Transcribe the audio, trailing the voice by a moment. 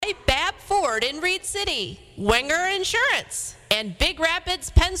Ford in Reed City, Wenger Insurance, and Big Rapids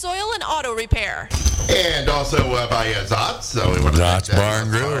Pennzoil and Auto Repair. And also by Zotz. So we want to Zotz Bar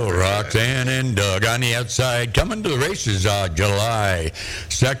and Grill, Roxanne and Doug on the outside. Coming to the races July,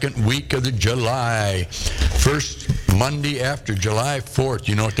 second week of the July. First Monday after July 4th.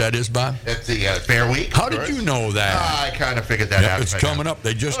 You know what that is, Bob? It's the Fair Week. How did you know that? I kind of figured that out. It's coming up.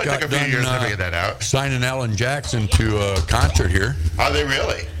 They just got took a few years to figure that out. Signing Alan Jackson to a concert here. Are they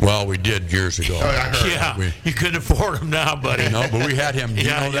really? Well, we did years ago. Oh, I heard. You couldn't afford him now, buddy. No, but we had him. Do you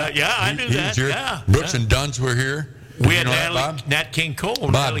know that? Yeah, I knew that. Yeah. Brooks and Duns were here. We had Nat King Cole.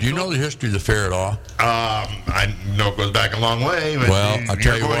 Bob, do you know the history of the fair at all? I know it goes back a long way. But well, I'll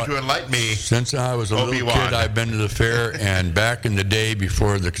tell you what. You're going to enlighten me. Since I was a little kid, I've been to the fair, and back in the day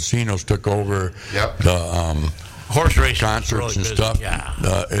before the casinos took over the horse racing concerts really and busy. stuff, Yeah.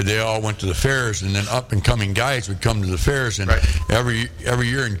 they all went to the fairs, and then up-and-coming guys would come to the fairs, and every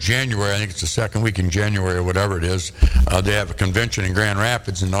year in January, I think it's the second week in January or whatever it is, they have a convention in Grand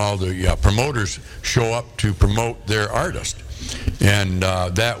Rapids, and all the promoters show up to promote their artist. And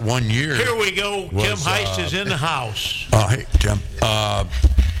that one year... Here we go. Tim Haist is in the house. Hey, Tim.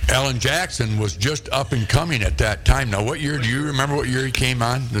 Alan Jackson was just up and coming at that time. Now, what year? Do you remember what year he came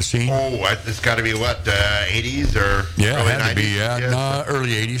on the scene? Oh, it's got to be what, 80s or early 90s? Had to be, early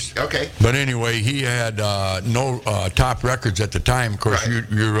 80s. Okay. But anyway, he had no top records at the time. Of course, you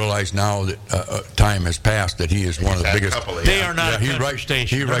realize now that time has passed that he is one of the biggest. They are not a country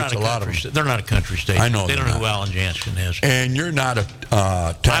station. He writes a lot of them. They're not a country station. I know they don't know who Alan Jackson is. And you're not a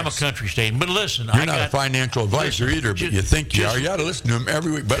I'm a country station. But listen, you're not a financial advisor either, but you think you are. You ought to listen to him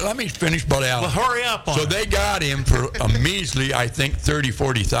every week. But let me finish about Alan. Well, hurry up on So they got him for a measly, I think,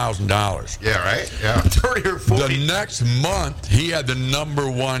 $30,000-$40,000. Yeah, right? Yeah. 30 or 40. The next month, he had the number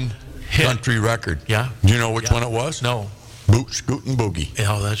one country record. Yeah. Do you know which one it was? No. Boot, Scoot, and Boogie.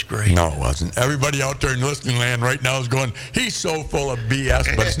 Oh, that's great. No, it wasn't. Everybody out there in listening land right now is going, he's so full of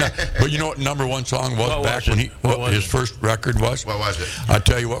BS, but it's not. But you know what number one song was when his first record was? What was it? I'll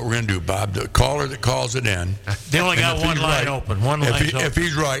tell you what we're going to do, Bob. The caller that calls it in. They only got one line open. One line open. If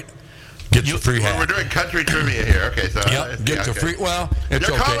he's right, gets a free hat. We're doing country trivia here. Okay, so gets a free. Well, it's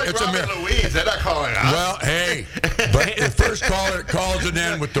They're okay. Calling It's Robin a Louise. They're not calling us. Well, hey, but the first caller that calls it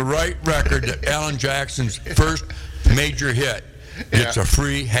in with the right record, Alan Jackson's first major hit, gets a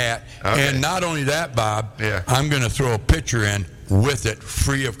free hat. Okay. And not only that, Bob, I'm going to throw a picture in with it,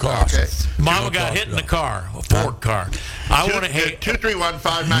 free of cost. Okay. Mama got hit in the car, a Ford car. I want to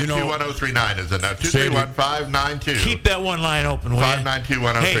 231-592-1039 is the number. 231-592. Keep that one line open.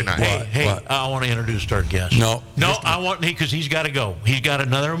 592-1039. Hey, I want to introduce our guest. No, I want because he's got to go. He's got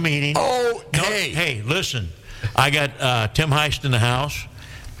another meeting. Oh, hey, listen, I got Tim Haist in the house.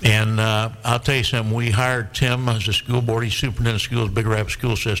 And I'll tell you something. We hired Tim as a school board. He's superintendent of schools, Big Rapids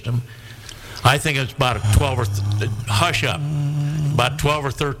School System. I think it's about 12 or about 12 or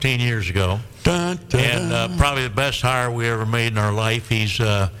 13 years ago. And probably the best hire we ever made in our life. He's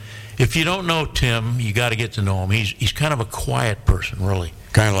if you don't know Tim, you got to get to know him. He's kind of a quiet person, really.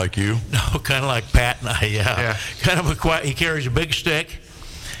 Kind of like you? No, kind of like Pat and I. Yeah. Kind of a quiet. He carries a big stick.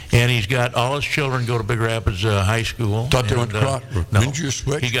 And he's got all his children go to Big Rapids High School. Thought they went to Cross. No. Didn't you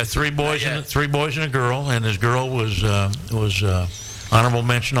switch? He got three boys and a girl, and his girl was honorable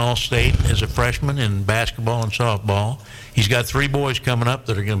mention All-State as a freshman in basketball and softball. He's got three boys coming up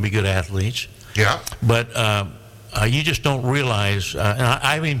that are going to be good athletes. Yeah. But you just don't realize, and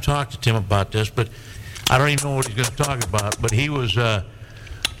I haven't even talked to Tim about this, but I don't even know what he's going to talk about. But he was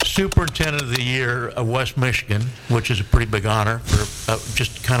Superintendent of the Year of West Michigan, which is a pretty big honor for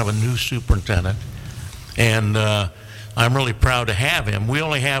just kind of a new superintendent. And I'm really proud to have him. We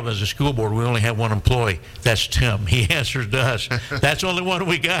only have, as a school board, we only have one employee. That's Tim. He answers to us. That's the only one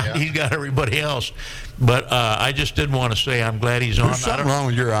we got. Yeah. He's got everybody else. But I just did want to say I'm glad he's on. There's something wrong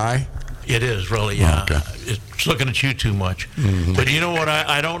with your eye? It is, really, yeah. Okay. It's looking at you too much. Mm-hmm. But you know what?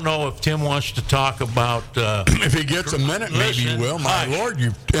 I don't know if Tim wants to talk about... if he gets a minute, maybe he will. My Lord,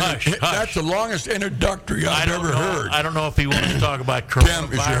 that's the longest introductory I've ever heard. I don't know if he wants to talk about coronavirus.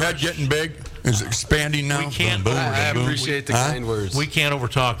 Tim, is your head getting big? Is it expanding now? We can't. I appreciate the kind words. We can't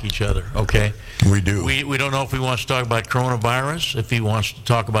overtalk each other, okay? We do. We don't know if he wants to talk about coronavirus, if he wants to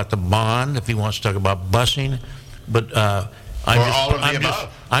talk about the bond, if he wants to talk about busing, but...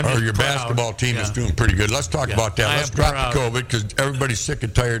 your basketball team is doing pretty good. Let's talk about that. Let's drop the COVID because everybody's sick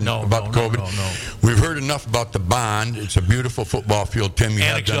and tired about COVID. No. We've heard enough about the bond. It's a beautiful football field. Tim, you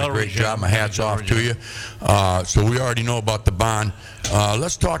have done a great job. My hat's off to you. So we already know about the bond.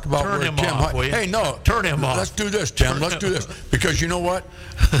 Let's talk about where Tim. Hey, no. Turn him off. Let's do this, Tim. Let's do this. Because you know what?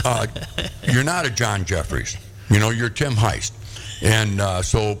 You're not a John Jeffries. You're Tim Haist. And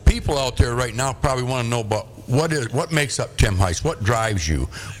so people out there right now probably want to know about what makes up Tim Haist? What drives you?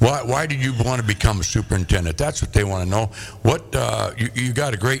 Why did you want to become a superintendent? That's what they want to know. You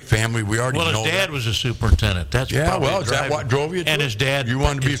got a great family. We already know that. Well, his dad was a superintendent. That's probably is that what drove you? And his dad. You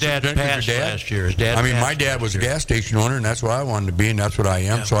wanted to be a superintendent passed with your dad? last year. His dad. My dad was a gas station owner, and that's what I wanted to be, and that's what I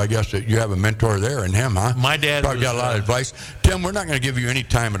am. Yeah. So I guess that you have a mentor there in him, huh? My dad probably got a lot of advice. Tim, we're not going to give you any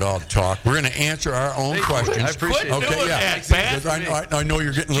time at all to talk. We're going to answer our own questions. I appreciate it. Okay, I know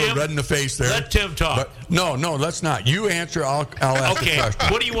you're getting a little red in the face there. Let Tim talk. But no, let's not. You answer. I'll ask the question.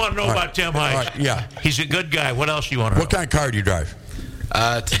 Okay. What do you want to know about Tim Haist? Right, yeah. He's a good guy. What else do you want to know? What kind of car do you drive?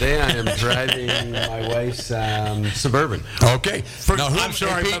 Today I am driving my wife's Suburban. Okay. I'm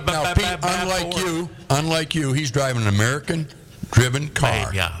sorry. Pete, unlike you, he's driving an American-driven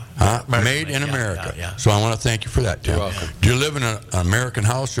car. Made in America. Yeah. So I want to thank you for that, Tim. You're welcome. Do you live in an American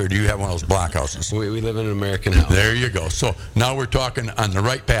house, or do you have one of those block houses? We live in an American house. There you go. So now we're talking on the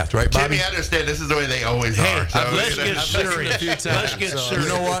right path, right, Bobby? Jimmy, I understand this is the way they always are. So let's get serious. Let's get serious. You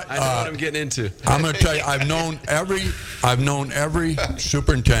know what? I know what I'm getting into. I'm going to tell you, I've known every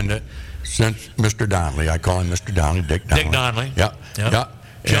superintendent since Mr. Donnelly. I call him Mr. Donnelly, Dick Donnelly. Dick Donnelly. Yep.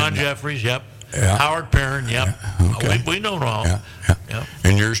 John Jeffries. Yep. Yeah. Howard Perrin. Yep. Yeah. Okay. We know it all. Yeah. Yep.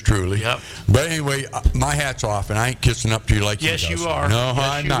 And yours truly. Yep. But anyway, my hat's off, and I ain't kissing up to you like yes, you you are. No, yes,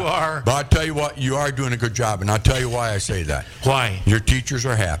 I'm not. You are. But I'll tell you what, you are doing a good job, and I'll tell you why I say that. Why? Your teachers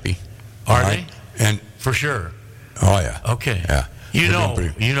are happy. Are they? And for sure. Oh yeah. Okay. Yeah. You know.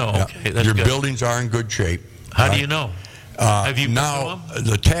 Yeah. Okay. That's Your good. buildings are in good shape. How do you know? Have you now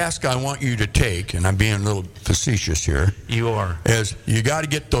the task I want you to take, and I'm being a little facetious here. You are. Is you got to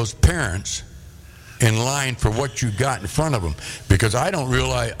get those parents in line for what you got in front of them, because I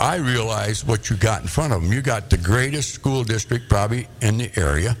realize what you got in front of them. You got the greatest school district probably in the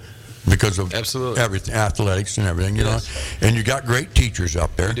area because of everything, athletics and everything, you know. And you got great teachers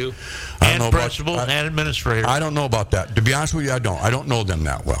up there. We do. And principals and administrators. I don't know about that. To be honest with you, I don't. I don't know them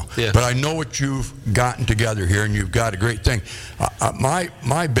that well. Yeah. But I know what you've gotten together here, and you've got a great thing.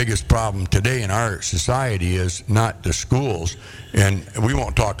 My biggest problem today in our society is not the schools, and we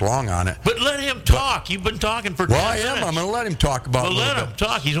won't talk long on it. But let him talk. You've been talking for 10 minutes. Well, I am. I'm going to let him talk about it. Well, let him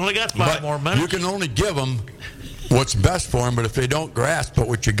talk. He's only got 5 more minutes. You can only give him what's best for them, but if they don't grasp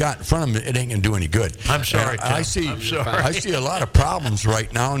what you got in front of them, it ain't going to do any good. I'm sorry, Tim. I see a lot of problems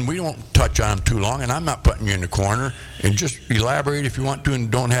right now, and we don't touch on them too long, and I'm not putting you in the corner, and just elaborate if you want to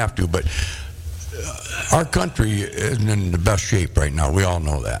and don't have to, but our country isn't in the best shape right now. We all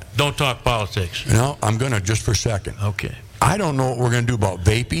know that. Don't talk politics. No, I'm going to just for a second. Okay. I don't know what we're going to do about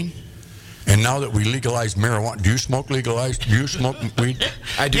vaping. And now that we legalize marijuana, do you smoke legalized? Do you smoke weed?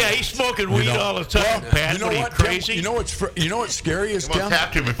 I do. Yeah, he's smoking weed all the time, Pat. You know what, crazy? Tim, you know what's scary is, Tim? You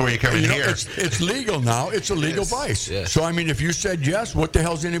have to before you come in here. It's legal now. It's a legal vice. Yes. So, I mean, if you said yes, what the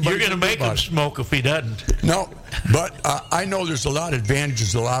hell's anybody You're going to make him smoke if he doesn't. No, but I know there's a lot of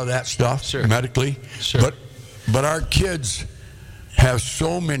advantages, a lot of that stuff medically. Sure. But our kids have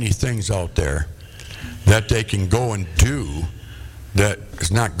so many things out there that they can go and do that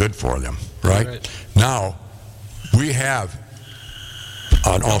is not good for them, right? Now, we have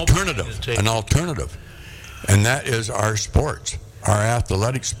an alternative, and that is our sports, our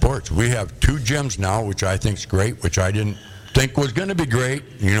athletic sports. We have 2 gyms now, which I think is great, which I didn't think was going to be great.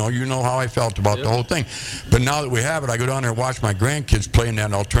 You know how I felt about the whole thing. But now that we have it, I go down there and watch my grandkids play in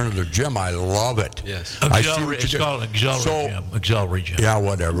that alternative gym. I love it. Yes. It's called an auxiliary gym. Yeah,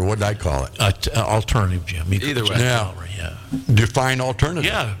 whatever. What did I call it? Alternative gym. Either way. Yeah. Define alternative.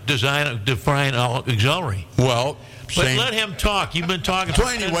 Yeah, define auxiliary. Well, but let him talk. You've been talking for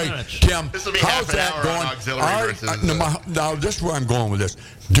 10 minutes. Tim, This will be how's half an that hour going? on auxiliary versus... Now, this is where I'm going with this.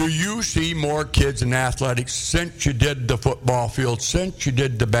 Do you see more kids in athletics since you did the football field, since you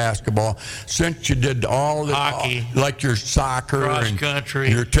did the basketball, since you did all the hockey, like your soccer, cross country?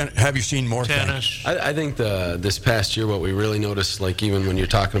 Have you seen more tennis? I think this past year, what we really noticed, like even when you're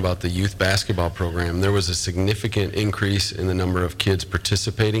talking about the youth basketball program, there was a significant increase in the number of kids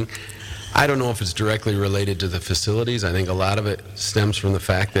participating. I don't know if it's directly related to the facilities. I think a lot of it stems from the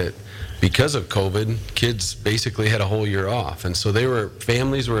fact that because of COVID, kids basically had a whole year off, and so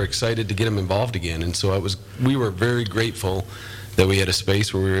families were excited to get them involved again. And so we were very grateful that we had a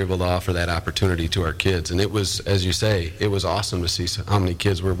space where we were able to offer that opportunity to our kids. And it was, as you say, it was awesome to see how many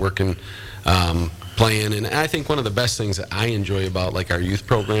kids were working, playing. And I think one of the best things that I enjoy about like our youth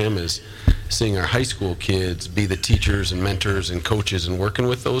program is seeing our high school kids be the teachers and mentors and coaches and working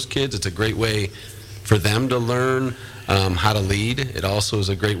with those kids. It's a great way for them to learn how to lead. It also is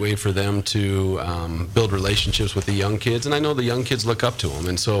a great way for them to build relationships with the young kids, and I know the young kids look up to them,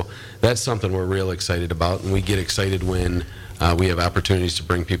 and so that's something we're real excited about, and we get excited when we have opportunities to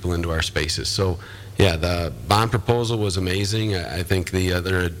bring people into our spaces. So yeah, the bond proposal was amazing. I think the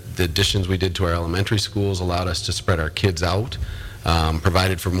additions we did to our elementary schools allowed us to spread our kids out,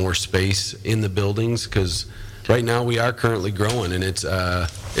 provided for more space in the buildings, because right now we are currently growing, and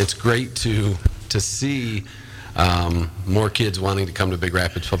it's great to see more kids wanting to come to Big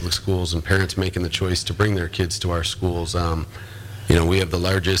Rapids Public Schools and parents making the choice to bring their kids to our schools. We have the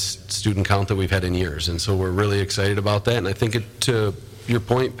largest student count that we've had in years, and so we're really excited about that. And I think to your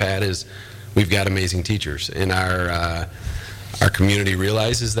point, Pat, is we've got amazing teachers, and our community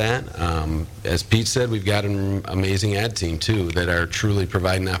realizes that. As Pete said, we've got an amazing ad team too that are truly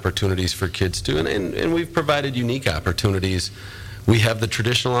providing opportunities for kids too, and we've provided unique opportunities. We have the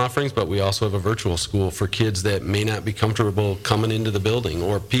traditional offerings, but we also have a virtual school for kids that may not be comfortable coming into the building,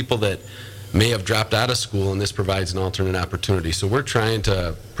 or people that may have dropped out of school, and this provides an alternate opportunity. So we're trying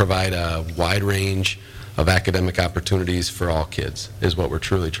to provide a wide range of academic opportunities for all kids, is what we're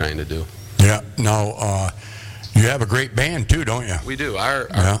truly trying to do. Yeah. Now, you have a great band too, don't you? We do. Our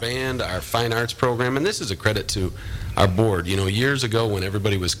band, our fine arts program, and this is a credit to our board. Years ago when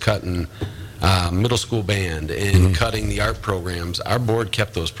everybody was cutting middle school band and cutting the art programs, our board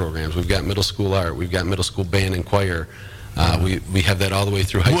kept those programs. We've got middle school art, we've got middle school band and choir. We have that all the way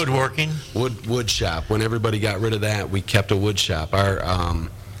through high Woodworking. school. Wood shop. When everybody got rid of that, we kept a wood shop. And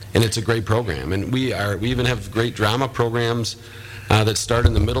it's a great program. And we even have great drama programs that start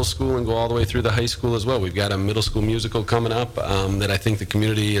in the middle school and go all the way through the high school as well. We've got a middle school musical coming up that I think the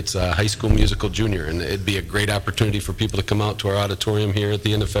community, it's a high school musical junior, and it'd be a great opportunity for people to come out to our auditorium here at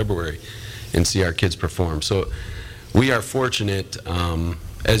the end of February and see our kids perform. So we are fortunate.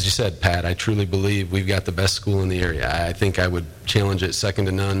 As you said, Pat, I truly believe we've got the best school in the area. I think I would challenge it second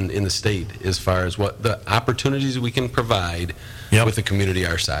to none in the state as far as what the opportunities we can provide with a community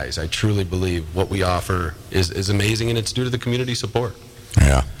our size. I truly believe what we offer is amazing, and it's due to the community support.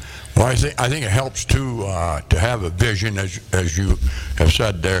 Yeah. Well, I think it helps too to have a vision, as you have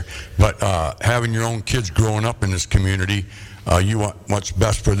said there. But having your own kids growing up in this community, you want what's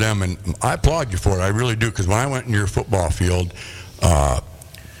best for them, and I applaud you for it. I really do, because when I went in your football field,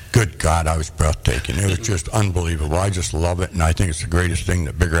 good God, I was breathtaking. It was just unbelievable. I just love it, and I think it's the greatest thing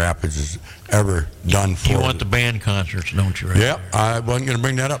that Big Rapids has ever done for. You want the band concerts, don't you? Right? Yeah, I wasn't going to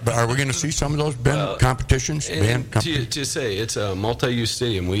bring that up, but are we going to see some of those band competitions? To say, it's a multi-use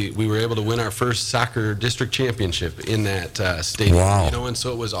stadium. We were able to win our first soccer district championship in that stadium. Wow. And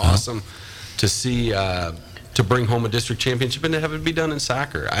so it was awesome to see. To bring home a district championship and to have it be done in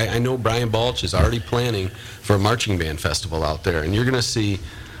soccer. I know Brian Balch is already planning for a marching band festival out there, and you're going to see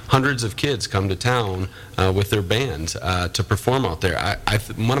hundreds of kids come to town with their bands to perform out there.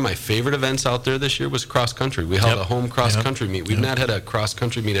 One of my favorite events out there this year was cross country. We held a home cross country meet. We've not had a cross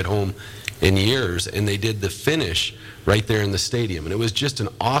country meet at home in years, and they did the finish right there in the stadium. And it was just an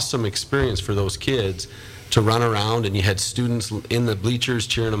awesome experience for those kids to run around, and you had students in the bleachers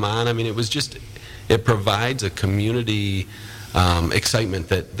cheering them on. I mean, it provides a community excitement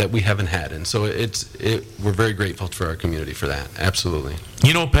that we haven't had, and so we're very grateful for our community for that. Absolutely.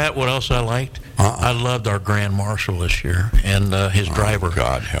 You know, Pat, what else I liked? I loved our Grand Marshal this year and his driver.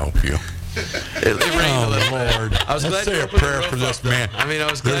 God help you. It rained a little. Lord. I was glad Let's say a prayer for this man. I mean, I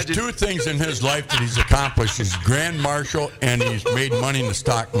was glad. There's two things in his life that he's accomplished. He's Grand Marshal, and he's made money in the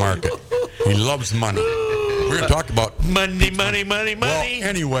stock market. He loves money. We're going to talk about money. Well,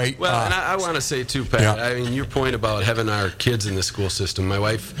 anyway. Well, and I want to say too, Pat. I mean, your point about having our kids in the school system. My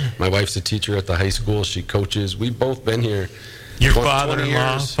wife's a teacher at the high school. She coaches. We've both been here. Your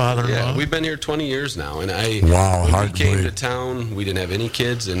father-in-law? Yeah, we've been here 20 years now. And when we came to town, we didn't have any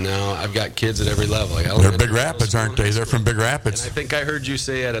kids, and now I've got kids at every level. They're Big Rapids, aren't they? They're from Big Rapids. And I think I heard you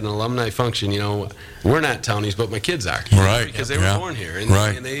say at an alumni function, we're not townies, but my kids are. Right. Because they were born here.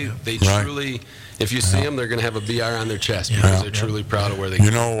 And they truly, if you see them, they're going to have a BR on their chest because they're truly proud of where they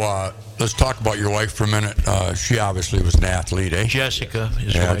go. Let's talk about your wife for a minute. She obviously was an athlete, eh? Jessica,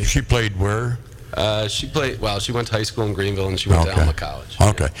 his wife. She played where? She went to high school in Greenville, and she went to Alma College.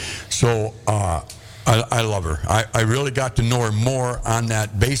 Okay. So I love her. I really got to know her more on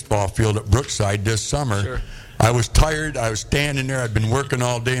that baseball field at Brookside this summer. Sure. I was tired. I was standing there. I'd been working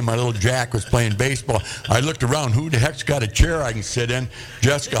all day. My little Jack was playing baseball. I looked around. Who the heck's got a chair I can sit in?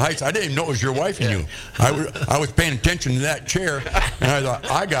 Jessica Haist. I didn't even know it was your wife and you. I was paying attention to that chair, and I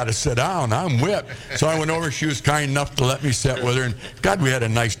thought, I got to sit down. I'm whipped. So I went over. She was kind enough to let me sit with her. And, God, we had a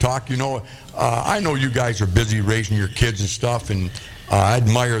nice talk. I know you guys are busy raising your kids and stuff, and I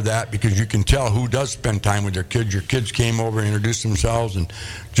admire that because you can tell who does spend time with their kids. Your kids came over and introduced themselves and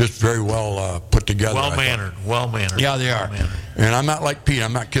just very well put together. Well-mannered. Yeah, they are. Well-mannered. And I'm not like Pete.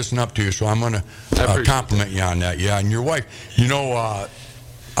 I'm not kissing up to you, so I'm going to compliment you on that. Yeah, and your wife,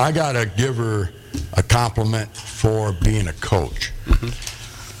 I got to give her a compliment for being a coach.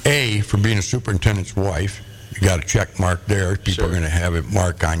 A, for being a superintendent's wife. You got a check mark there. People are going to have a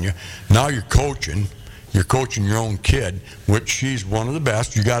mark on you. Now you're coaching. You're coaching your own kid, which she's one of the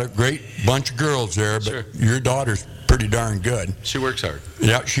best. You got a great bunch of girls there, but your daughter's pretty darn good. She works hard.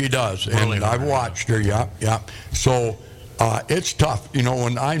 Yeah, she does. Really and I've watched her, yeah. So it's tough.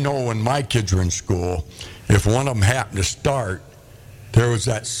 When my kids were in school, if one of them happened to start, there was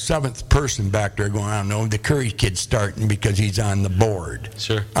that seventh person back there going, I don't know, the Curry kid's starting because he's on the board.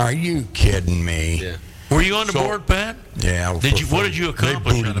 Sure. Are you kidding me? Yeah. Were you on the board, Pat? Yeah. What did you accomplish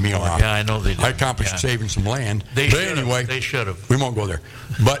they booted on the me board? off. Yeah, I know they did. I accomplished saving some land. They should have. We won't go there.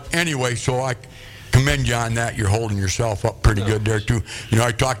 But anyway, so I commend you on that. You're holding yourself up pretty good there, too.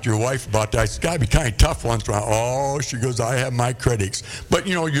 I talked to your wife about that. It's got to be kind of tough once in a while. Oh, she goes, I have my critics. But,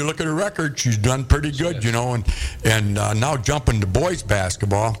 you look at her record, she's done pretty good, And now jumping to boys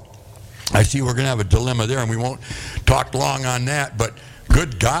basketball, I see we're going to have a dilemma there, and we won't talk long on that. But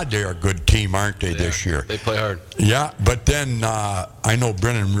good God, they're a good team, aren't they, this year? They play hard. Yeah, but then I know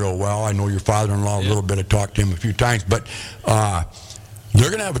Brennan real well. I know your father-in-law a little bit. I talked to him a few times. But they're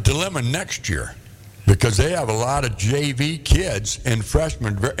going to have a dilemma next year because they have a lot of JV kids and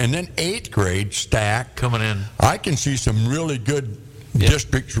freshmen, and then 8th grade stack. Coming in. I can see some really good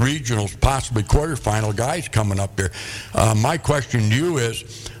districts, regionals, possibly quarterfinal guys coming up there. My question to you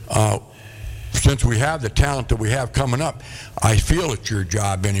is, since we have the talent that we have coming up, I feel it's your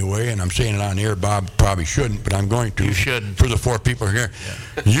job anyway, and I'm saying it on air. Bob probably shouldn't, but I'm going to. You shouldn't. For the 4 people here.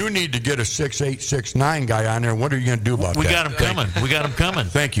 Yeah. You need to get a 6'8", 6'9" guy on there. What are you going to do about that? We got him coming.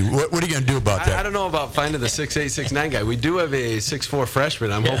 Thank you. What are you going to do about that? I don't know about finding the 6'8", 6'9" guy. We do have a 6'4"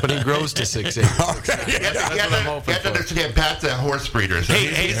 freshman. I'm hoping he grows to 6'8". Okay. That's what I'm hoping for. Understand, Pat's a horse breeder. So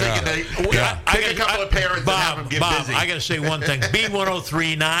he's thinking that take a couple of parents and have them get busy. I got to say one thing.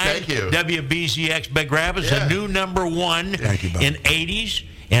 B1039. Thank you. WBZX Big Rapids, the new number 1 in 80s,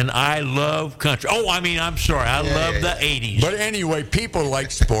 and I love country. Oh, I'm sorry. I love the 80s. But anyway, people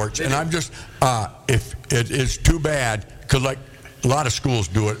like sports, and I'm just, if it is too bad, because like a lot of schools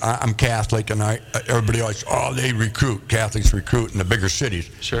do it. I'm Catholic, and everybody always, they recruit. Catholics recruit in the bigger cities.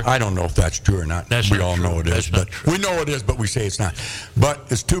 Sure. I don't know if that's true or not. We all know it is. But we know it is, but we say it's not. But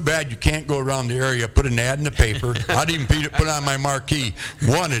it's too bad you can't go around the area, put an ad in the paper. I'd even put on my marquee.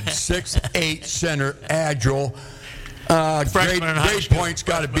 Wanted 6'8" center, agile. Grade points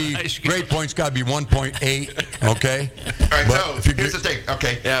got to be 1.8. Okay. All right. So here's the thing.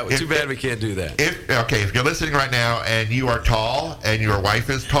 Okay. Yeah. Too bad we can't do that. If you're listening right now and you are tall and your wife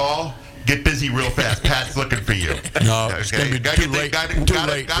is tall, get busy real fast. Pat's looking for you. No, it's going to be too late. Got to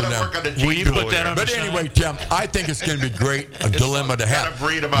work on the Will you put that on But anyway, Tim, I think it's going to be great. A dilemma to have. Got to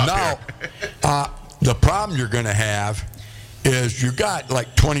breed them up now, the problem you're going to have is you got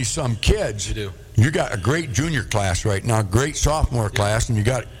like 20-some kids. You do. You got a great junior class right now, great sophomore class, and you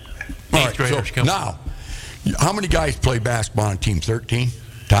got now, how many guys play basketball on a team? 13?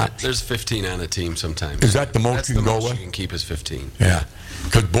 Tops? There's 15 on a team sometimes. Is that the most you can go with? That's the most you can keep is 15. Yeah.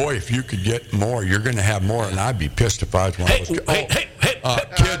 Because, boy, if you could get more, you're going to have more, and I'd be pissed if I was one of those Hey.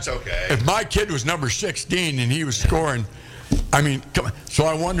 kids. Okay. If my kid was number 16 and he was scoring, come on. So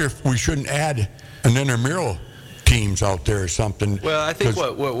I wonder if we shouldn't add an intramural teams out there or something. Well, I think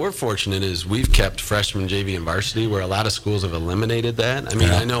what we're fortunate is we've kept freshman, JV, and varsity, where a lot of schools have eliminated that.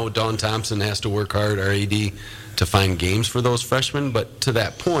 I know Dawn Thompson has to work hard, our AD, to find games for those freshmen, but to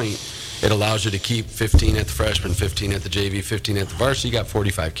that point, it allows you to keep 15 at the freshman, 15 at the JV, 15 at the varsity. You got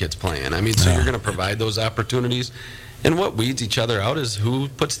 45 kids playing. So you're going to provide those opportunities. And what weeds each other out is who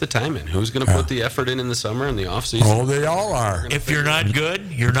puts the time in, who's going to put the effort in the summer and the off season. Oh, they all are. If you're not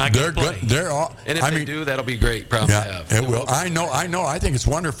good, you're not going to play. They're all. And if they do, that'll be great. Problem to have. It will. I know. I think it's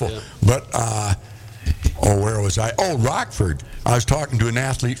wonderful. Yeah. But where was I? Oh, Rockford. I was talking to an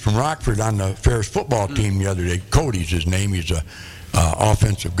athlete from Rockford on the Ferris football team the other day. Cody's his name. He's a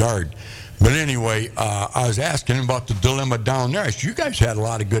offensive guard. But anyway, I was asking him about the dilemma down there. I said, you guys had a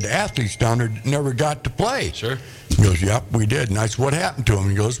lot of good athletes down there that never got to play. Sure. He goes, yep, we did. And I said, what happened to them?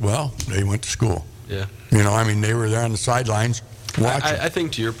 He goes, well, they went to school. Yeah. They were there on the sidelines watching. I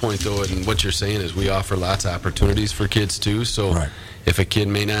think to your point, though, and what you're saying is we offer lots of opportunities for kids, too. So if a kid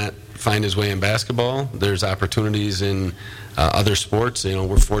may not find his way in basketball, there's opportunities in other sports.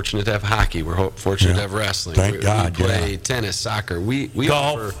 We're fortunate to have hockey. We're fortunate to have wrestling. Thank God. We play tennis, soccer. We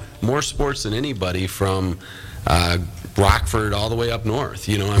offer more sports than anybody, from Rockford all the way up north.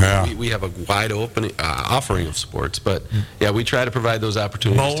 You know, I mean, we have a wide open offering of sports, but yeah, we try to provide those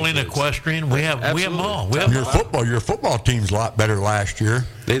opportunities. Bowling, equestrian, we have them all. We have your football team's a lot better last year.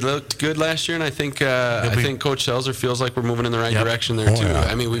 They looked good last year, and I think Coach Selzer feels like we're moving in the right direction there too. Yeah.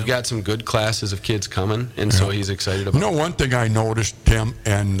 I mean, we've got some good classes of kids coming, and so he's excited about it. One thing I noticed, Tim,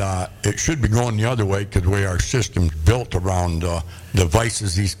 and it should be going the other way because the way our system's built around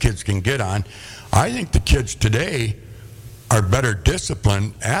devices these kids can get on, I think the kids today are better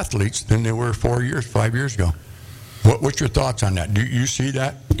disciplined athletes than they were 5 years ago. What's your thoughts on that? Do you see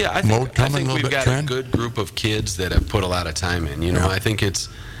that? Yeah, I think we've got a good group of kids that have put a lot of time in. You know, I think it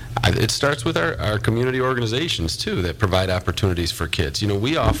starts with our community organizations too that provide opportunities for kids. You know,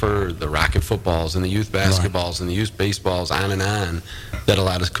 we offer the Rocket footballs and the youth basketballs and the youth baseballs on and on that a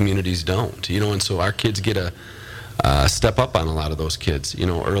lot of communities don't. You know, and so our kids get a step up on a lot of those kids, you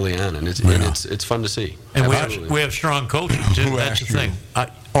know, early on, and it's fun to see. And we have strong coaches too. That's the thing.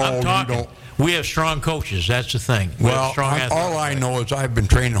 I'm talking. We have strong coaches. That's the thing. All I know is I've been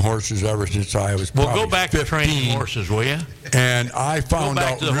training horses ever since I was probably 15. Go back to training horses, will you? And I found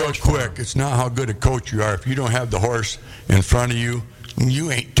out real quick, it's not how good a coach you are. If you don't have the horse in front of you,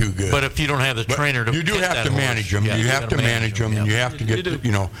 you ain't too good. But if you don't have the trainer to you do have to manage them. You have to manage them, and you have to get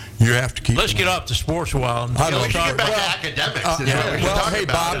you have to keep. Let's get off the sports a while. Let's get back to academics. Hey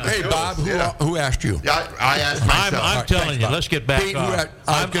Bob, who asked you? I asked myself. I'm telling you, let's get back off.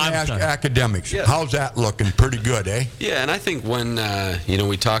 I'm going to ask academics. Yes. How's that looking? Pretty good, eh? Yeah, and I think when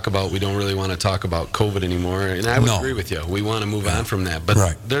we talk about, we don't really want to talk about COVID anymore, and I would agree with you. We want to move on from that,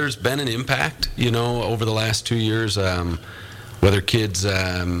 but there's been an impact, over the last 2 years. Whether kids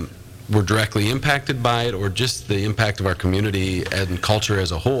were directly impacted by it or just the impact of our community and culture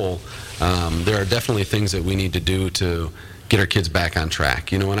as a whole, there are definitely things that we need to do to get our kids back on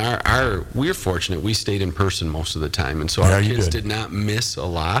track. And we're fortunate. We stayed in person most of the time, and so our kids did not miss a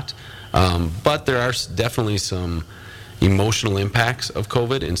lot. But there are definitely some emotional impacts of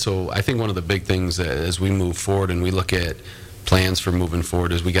COVID, and so I think one of the big things as we move forward and we look at plans for moving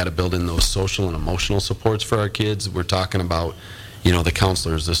forward is we got to build in those social and emotional supports for our kids. We're talking about, the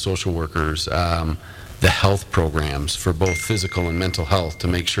counselors, the social workers, the health programs for both physical and mental health to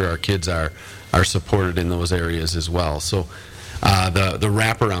make sure our kids are supported in those areas as well. So the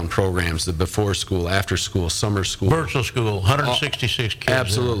wraparound programs, the before school, after school, summer school. Virtual school, 166 kids.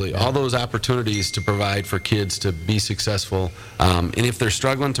 Absolutely. All those opportunities to provide for kids to be successful. And if they're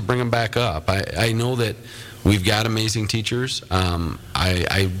struggling, to bring them back up. I know that we've got amazing teachers. I'm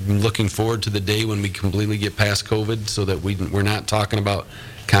looking forward to the day when we completely get past COVID so that we're not talking about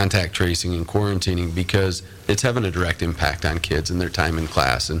contact tracing and quarantining, because it's having a direct impact on kids and their time in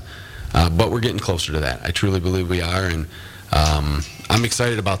class. But we're getting closer to that. I truly believe we are. And I'm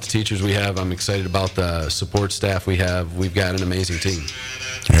excited about the teachers we have. I'm excited about the support staff we have. We've got an amazing team.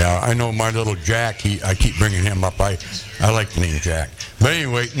 Yeah, I know my little Jack, I keep bringing him up. I like the name Jack. But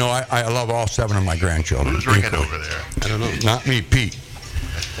anyway, I love all 7 of my grandchildren. Who's ringing over there? I don't know. Not me, Pete.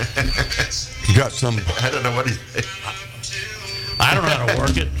 You got some... I don't know what he's... I don't know how to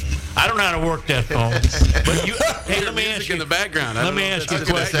work it. I don't know how to work that phone. But let me ask you in the background. Let me ask you a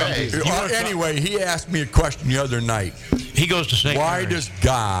question. Anyway, he asked me a question the other night. He goes to St. Why Mary's. does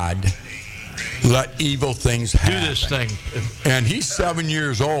God let evil things happen? Do this thing. And he's 7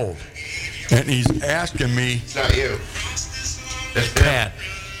 years old, and he's asking me. It's not you. It's Pat.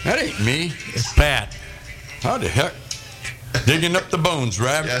 That ain't me. It's Pat. How the heck? Digging up the bones,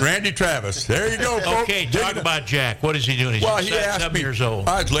 Randy Travis. There you go, folks. Okay, talk about Jack. What is he doing? He's he asked 7 me, years old.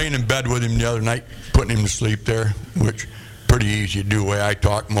 I was laying in bed with him the other night, putting him to sleep there, which pretty easy to do the way I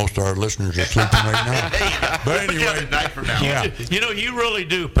talk. Most of our listeners are sleeping right now. But anyway, yeah. You really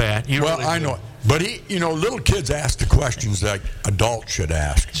do, Pat. I know it. But little kids ask the questions that adults should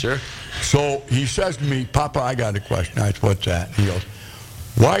ask. Sure. So he says to me, Papa, I got a question. I said, what's that? He goes,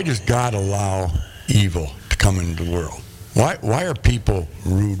 why does God allow evil to come into the world? Why are people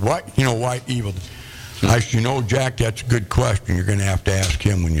rude? Why evil? I said, Jack, that's a good question. You're going to have to ask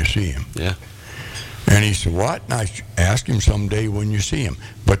him when you see him. Yeah. And he said, what? And I said, ask him someday when you see him.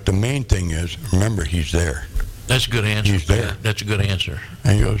 But the main thing is, remember, he's there. That's a good answer. He's there. Yeah, that's a good answer.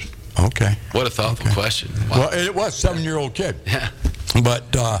 And he goes, okay. What a thoughtful question. Wow. Well, it was a 7-year-old kid. Yeah.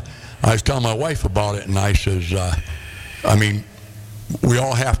 But I was telling my wife about it, and I says, we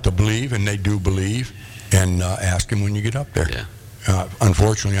all have to believe, and they do believe. And ask him when you get up there. Yeah.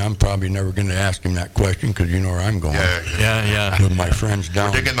 Unfortunately, I'm probably never going to ask him that question because you know where I'm going. Yeah. With my friends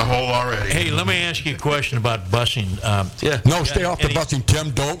down. We're digging the hole already. Hey, let me ask you a question about busing. No, stay off the busing,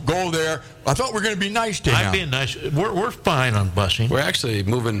 Tim. Don't go there. I thought we were going to be nice to him. I'm being nice. We're fine on busing. We're actually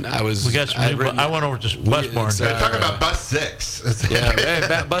moving. We got some I went over to bus barn. They're talking about bus 6. Yeah,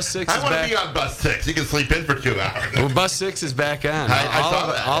 hey, bus 6 is I want back. to be on bus 6. You can sleep in for 2 hours. Well, bus 6 is back on. I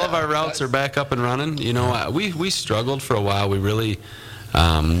saw that. All of our routes are back up and running. You know, we struggled for a while. We really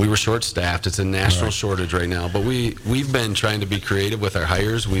we were short-staffed. It's a national shortage right now. But we've been trying to be creative with our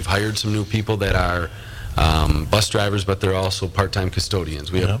hires. We've hired some new people that are bus drivers, but they're also part-time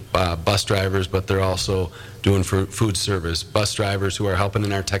custodians. We have bus drivers, but they're also doing food service. Bus drivers who are helping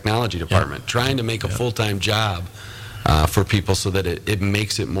in our technology department, trying to make a full-time job for people so that it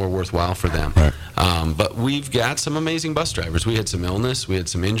makes it more worthwhile for them. Right. But we've got some amazing bus drivers. We had some illness. We had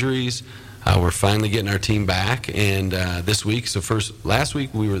some injuries. We're finally getting our team back, and this week, last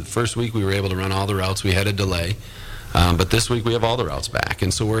week, the first week we were able to run all the routes. We had a delay. But this week we have all the routes back,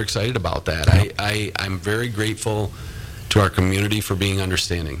 and so we're excited about that. I'm very grateful to our community for being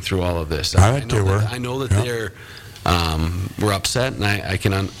understanding through all of this. I know that they're we're upset, and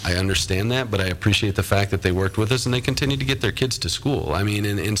I understand that, but I appreciate the fact that they worked with us and they continue to get their kids to school. I mean,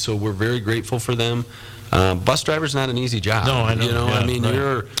 and so we're very grateful for them. Bus driver's not an easy job. No, I know. You know, Yeah, I mean,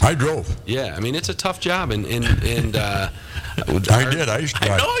 right. I drove. Yeah, I mean, it's a tough job, and I did. I used to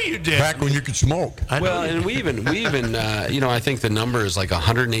drive. I know you did. Back when you could smoke. Well, and we even you know, I think the number is like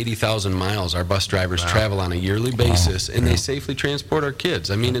 180,000 miles our bus drivers travel on a yearly basis, and they safely transport our kids.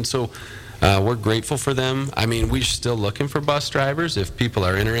 I mean, and so we're grateful for them. I mean, we're still looking for bus drivers. If people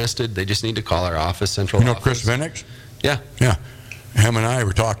are interested, they just need to call our office, central office. Chris Venix? Yeah. Yeah. Him and I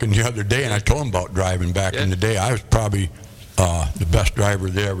were talking the other day, and I told him about driving back in the day. I was probably the best driver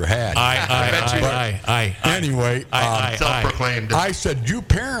they ever had. Anyway, self-proclaimed. I said, you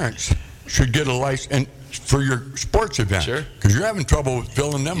parents should get a license for your sports event. Sure. Because you're having trouble with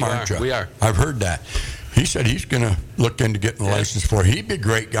filling them, aren't you? We are. I've heard that. He said he's going to look into getting a license for it. He'd be a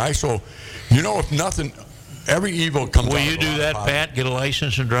great guy. So, you know, if nothing, every evil comes out. Will you do that, Pat? Get a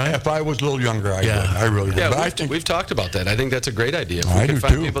license and drive? If I was a little younger, I would. I really would. Yeah, but we've talked about that. I think that's a great idea. If we I can do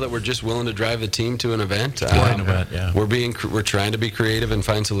find too. people that were just willing to drive the team to an event, yeah. we're trying to be creative and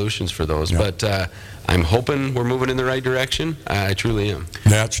find solutions for those. Yep. But I'm hoping we're moving in the right direction. I truly am.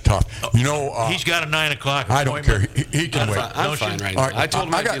 That's tough. You know, he's got a 9 o'clock I don't care. appointment. He can wait. I'm fine right now. I told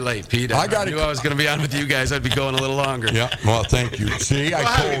him I'd be late, Pete. I knew I was going to be on with you guys. I'd be going a little longer. Yeah, well, thank you. See, I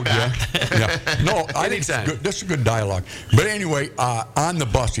told you. Yeah. No, I think this is good dialogue. But anyway, on the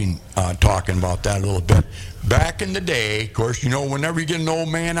busing, talking about that a little bit. Back in the day, of course, you know, whenever you get an old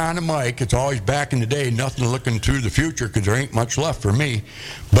man on the mic, it's always back in the day, nothing looking to the future because there ain't much left for me.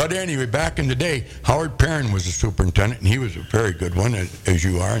 But anyway, back in the day, Howard Perrin was the superintendent, and he was a very good one, as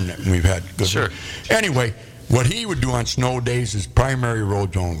you are, and we've had good Sure. ones. Anyway, what he would do on snow days is primary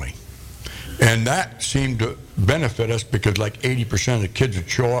roads only. And that seemed to benefit us because like 80% of the kids would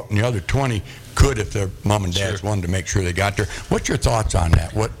show up and the other 20 could if their mom and dads wanted to make sure they got there. What's your thoughts on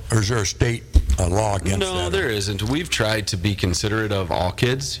that? Or is there a state law against that? No, there isn't. We've tried to be considerate of all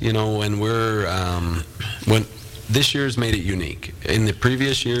kids. You know, when this year's made it unique. In the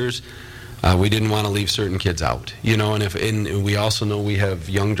previous years, we didn't want to leave certain kids out. You know, and we also know we have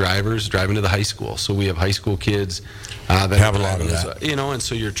young drivers driving to the high school. So we have high school kids that have a lot of that. You know, and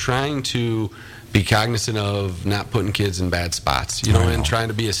so you're trying to be cognizant of not putting kids in bad spots, you know, and trying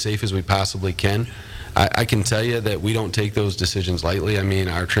to be as safe as we possibly can. I can tell you that we don't take those decisions lightly. I mean,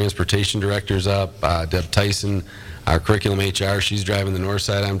 our transportation director's up, Deb Tyson, our curriculum HR, she's driving the north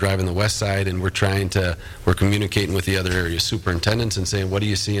side, I'm driving the west side, and we're communicating with the other area superintendents and saying, what are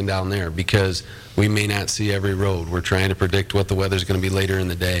you seeing down there? Because we may not see every road. We're trying to predict what the weather's going to be later in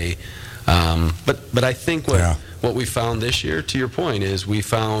the day. But I think what we found this year, to your point, is we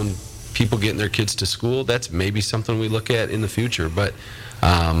found people getting their kids to school. That's maybe something we look at in the future, but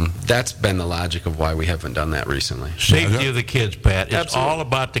that's been the logic of why we haven't done that recently. Safety of the kids, Pat. It's Absolutely. all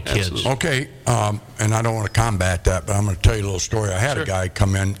about the kids. Absolutely. Okay, and I don't want to combat that, but I'm going to tell you a little story. I had a guy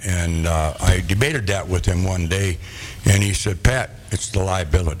come in, and I debated that with him one day, and he said, Pat, it's the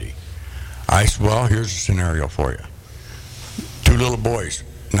liability. I said, well, here's a scenario for you. 2 little boys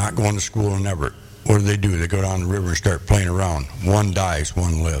not going to school in Everett. What do? They go down the river and start playing around. One dies,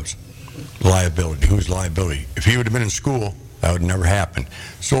 one lives. Liability. Whose liability? If he would have been in school, that would never happen.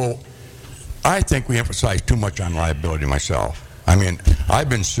 So I think we emphasize too much on liability myself. I mean, I've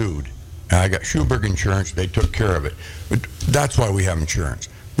been sued. And I got Schuberg Insurance. They took care of it. But that's why we have insurance.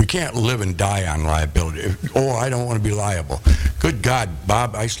 we can't live and die on liability. I don't want to be liable. Good God,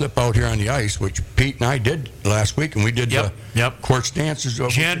 Bob, I slip out here on the ice, which Pete and I did last week, and we did court stances.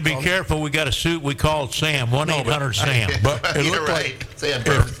 Jen, be careful. We got a suit. We called Sam, 1-800-SAM. But it looked like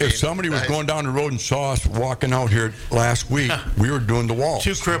if somebody was going down the road and saw us walking out here last week, we were doing the waltz.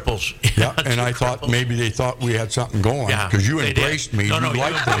 2 cripples. Yeah, and I thought maybe they thought we had something going because you embraced me. No, you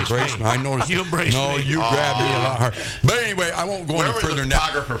liked to embrace me. I noticed. You embraced me. You grabbed me a lot harder. But anyway, I won't go any further now.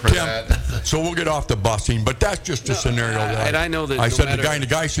 Tim, so we'll get off the busing, but that's just a scenario. And I know that I said the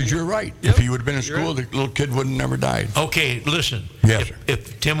guy says you're right. If he would have been in school, the little kid would have never died. Okay, listen. Yes, sir.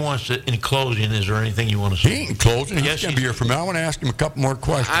 If Tim wants to, in closing, is there anything you want to say? He ain't closing. He's going to be here for me. I want to ask him a couple more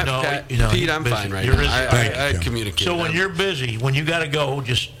questions. Pete, I'm fine right now. I communicate. So when you're busy, when you got to go,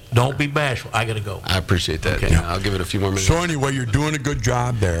 just don't be bashful. I got to go. I appreciate that. Okay. I'll give it a few more minutes. So anyway, you're doing a good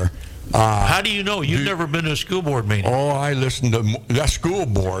job there. How do you know? You've never been to a school board meeting. Oh, I listened to that school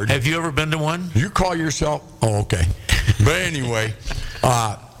board. Have you ever been to one? You call yourself? Oh, okay. But anyway.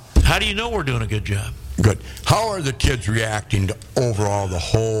 How do you know we're doing a good job? Good. How are the kids reacting to overall the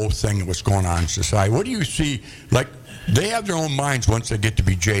whole thing that was going on in society? What do you see? Like, they have their own minds once they get to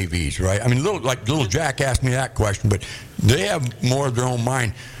be JVs, right? I mean, little Jack asked me that question, but they have more of their own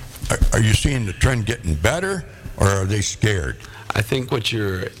mind. Are you seeing the trend getting better, or are they scared? I think what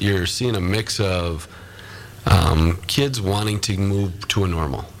you're seeing a mix of kids wanting to move to a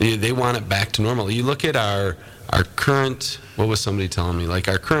normal. They want it back to normal. You look at our current, what was somebody telling me? Like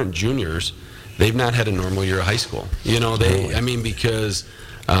our current juniors, they've not had a normal year of high school. Because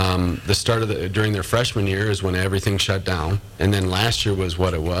the start of during their freshman year is when everything shut down, and then last year was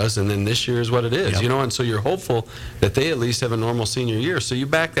what it was, and then this year is what it is. Yep. And so you're hopeful that they at least have a normal senior year. So you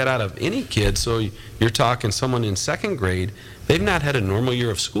back that out of any kid. So you're talking someone in second grade, they've not had a normal year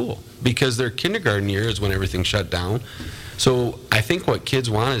of school because their kindergarten year is when everything shut down. So I think what kids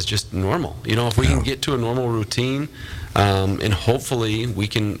want is just normal. If we can get to a normal routine, and hopefully we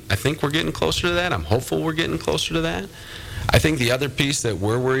can. I think we're getting closer to that. I'm hopeful we're getting closer to that. I think the other piece that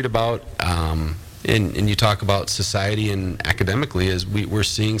we're worried about, and you talk about society and academically, is we're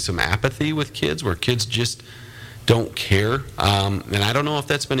seeing some apathy with kids where kids just don't care. And I don't know if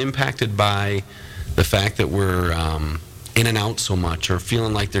that's been impacted by the fact that we're in and out so much or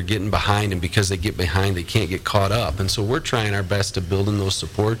feeling like they're getting behind, and because they get behind, they can't get caught up. And so we're trying our best to build in those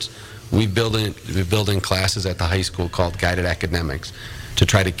supports. We build in classes at the high school called Guided Academics to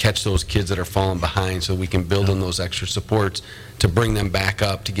try to catch those kids that are falling behind so we can build in those extra supports to bring them back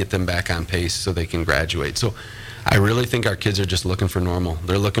up, to get them back on pace so they can graduate. So I really think our kids are just looking for normal.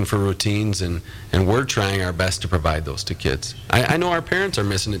 They're looking for routines, and we're trying our best to provide those to kids. I know our parents are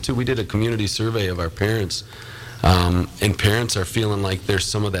missing it too. We did a community survey of our parents, and parents are feeling like there's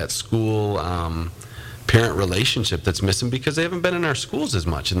some of that school parent relationship that's missing because they haven't been in our schools as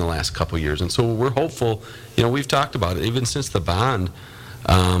much in the last couple of years. And so we're hopeful. We've talked about it even since the bond.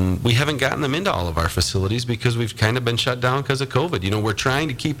 We haven't gotten them into all of our facilities because we've kind of been shut down because of COVID. We're trying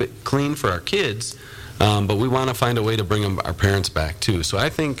to keep it clean for our kids, but we want to find a way to bring our parents back too. So I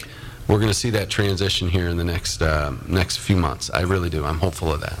think we're going to see that transition here in the next few months. I really do. I'm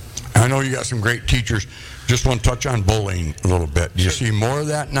hopeful of that. I know you got some great teachers. Just want to touch on bullying a little bit. Do you see more of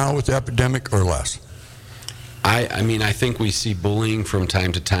that now with the epidemic or less? I think we see bullying from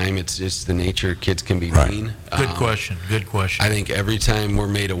time to time. It's the nature. Kids can be mean. Good question. I think every time we're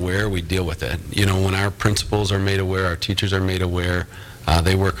made aware, we deal with it. When our principals are made aware, our teachers are made aware,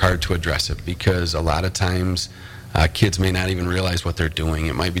 they work hard to address it because a lot of times kids may not even realize what they're doing.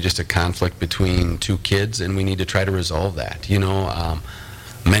 It might be just a conflict between two kids, and we need to try to resolve that.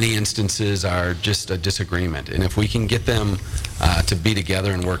 Many instances are just a disagreement, and if we can get them to be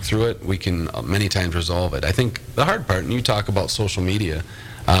together and work through it, we can many times resolve it. I think the hard part, and you talk about social media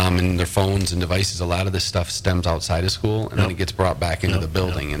and their phones and devices, a lot of this stuff stems outside of school, and then it gets brought back into the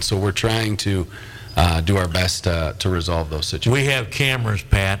building. And so we're trying to do our best to resolve those situations. We have cameras,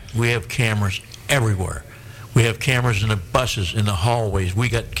 Pat. We have cameras everywhere. We have cameras in the buses, in the hallways. We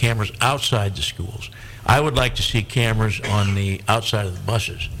got cameras outside the schools. I would like to see cameras on the outside of the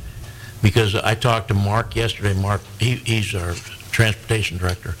buses because I talked to Mark yesterday. Mark, he's our transportation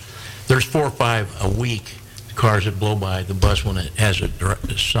director. There's 4 or 5 a week cars that blow by the bus when it has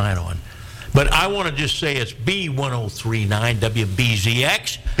a sign on. But I want to just say it's B1039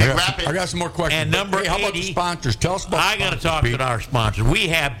 WBZX. I got some more questions. And number 80. How about the sponsors? Tell us about I got to talk to our sponsors. We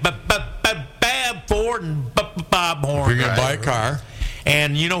have Bab Ford and Bob Horn. If you're going to buy a car.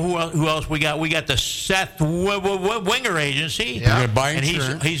 And you know who else we got? We got the Seth Winger Agency. You're going to buy insurance.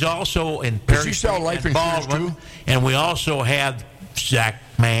 And he's also in Perry. Does he sell life insurance too? And we also have Zach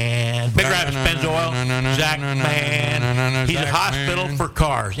Man man. Big Rapids, Pennzoil, Zach, man. He's a hospital for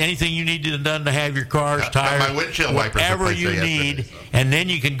cars. Anything you need done to have your cars, tires, my windshield wipers whatever you need. And then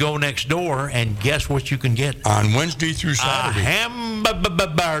you can go next door, and guess what you can get? On Wednesday through Saturday. A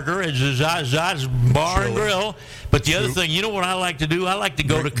hamburger at Zaz's Bar and Grill. But the other thing, you know what I like to do? I like to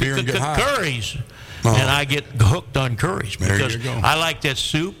go to Curries. And I get hooked on Curries because I like that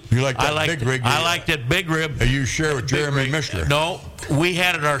soup. You like that big rib? I like that big rib. That you share with Jeremy Mishler. No, we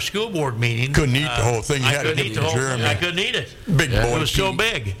had it at our school board meeting. Couldn't eat the whole thing. You had to eat the whole thing. I couldn't eat it. Big boy. It was so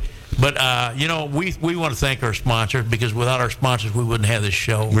big. But, we want to thank our sponsors because without our sponsors, we wouldn't have this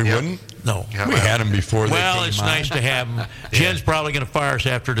show. We wouldn't? No. We had them before. Well, it's nice to have them. Jen's probably going to fire us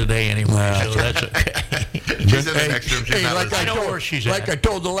after today anyway, so that's okay. She's in the next room. I know where she's at. Like I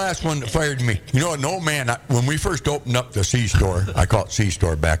told the last one that fired me, an old man, when we first opened up the C-store, I call it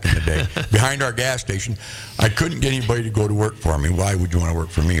C-store back in the day, behind our gas station, I couldn't get anybody to go to work for me. Why would you want to work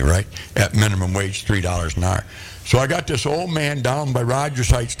for me, right? At minimum wage, $3 an hour. So I got this old man down by Rogers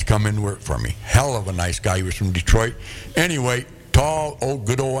Heights to come in and work for me. Hell of a nice guy. He was from Detroit. Anyway, tall,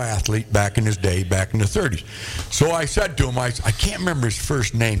 good old athlete back in his day, back in the 30s. So I said to him, I can't remember his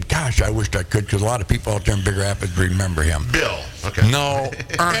first name. Gosh, I wished I could because a lot of people out there in Big Rapids remember him. Bill. Okay. No.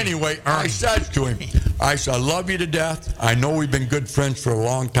 Anyway, I said to him, I said, I love you to death. I know we've been good friends for a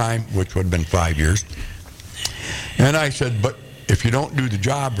long time, which would have been 5 years. And I said, but if you don't do the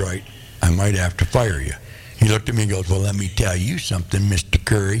job right, I might have to fire you. He looked at me and goes, well, let me tell you something, Mr.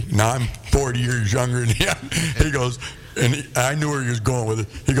 Curry. Now, I'm 40 years younger than him. He goes, and I knew where he was going with it.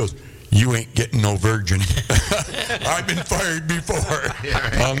 He goes, you ain't getting no virgin. I've been fired before. Yeah,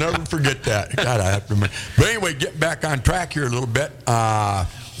 right. I'll never forget that. God, I have to remember. But anyway, getting back on track here a little bit.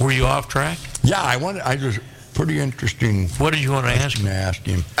 Were you off track? Yeah, I just pretty interesting. What did you want to ask him? Ask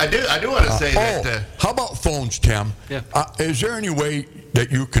him. I do want to say that. How about phones, Tim? Yeah. Is there any way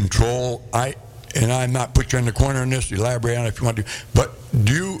that you control? And I'm not put you in the corner on this, elaborate on it if you want to, but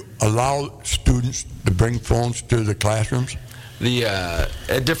do you allow students to bring phones to the classrooms?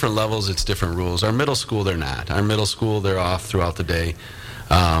 At different levels, it's different rules. Our middle school, they're not. Our middle school, they're off throughout the day.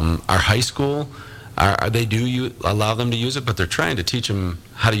 Our high school, they do allow them to use it, but they're trying to teach them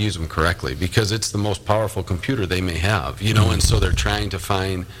how to use them correctly because it's the most powerful computer they may have, and so they're trying to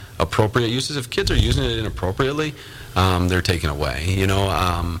find appropriate uses. If kids are using it inappropriately, they're taken away,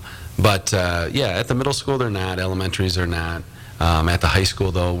 But, at the middle school, they're not. Elementaries, they're not. At the high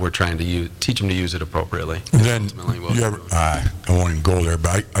school, though, we're trying to teach them to use it appropriately. And then, I won't even go there,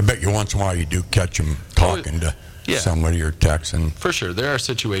 but I bet you once in a while you do catch them talking to somebody or texting. For sure. There are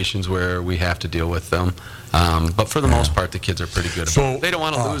situations where we have to deal with them. But for the most part, the kids are pretty good about it. They don't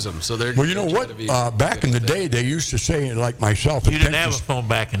want to lose them. So they're well, you know what? Back in the day, they used to say, like myself. You didn't have a phone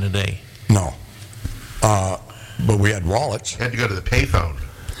back in the day. No. But we had wallets. You had to go to the payphone.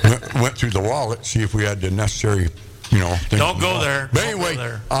 Went through the wallet, see if we had the necessary, things. Don't go there. But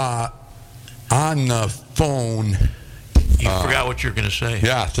anyway, on the phone. You forgot what you were going to say.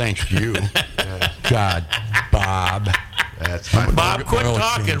 Yeah, thanks to you. God, Bob. That's fine. Bob, quit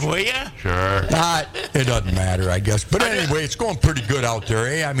talking, will you? Sure. It doesn't matter, I guess. But anyway, it's going pretty good out there,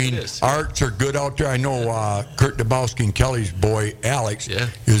 eh? I mean, arts are good out there. I know Kurt Dabowski and Kelly's boy, Alex,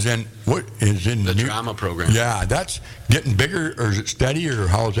 is in the drama program. Yeah, that's getting bigger, or is it steady, or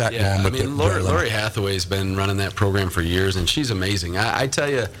how's that going? I mean, Lori Hathaway's been running that program for years, and she's amazing. I tell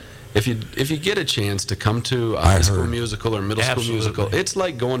you, if you get a chance to come to a high school musical or middle school musical, it's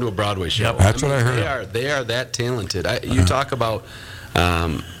like going to a Broadway show. Yep. That's what I heard. They are that talented. You talk about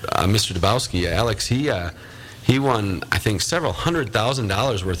Mr. Dabowski, Alex. He won, I think, several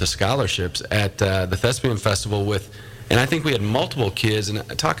 $100,000 worth of scholarships at the Thespian Festival with. And I think we had multiple kids, and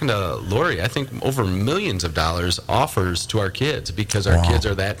talking to Lori, I think over millions of dollars offers to our kids because our kids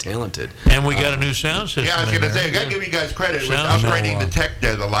are that talented. And we got a new sound system. Yeah, I was going to say, I got to give you guys credit with upgrading the tech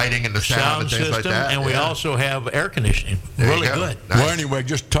there, the lighting and the sound and things system, like that. And we also have air conditioning. Really good. Nice. Well, anyway,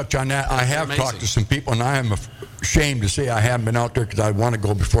 just touch on that. I have talked to some people, and I am ashamed to say I haven't been out there because I want to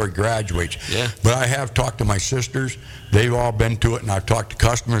go before he graduates. Yeah. But I have talked to my sisters. They've all been to it, and I've talked to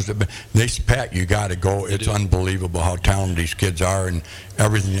customers that they say, Pat, you got to go. It's unbelievable how talented these kids are and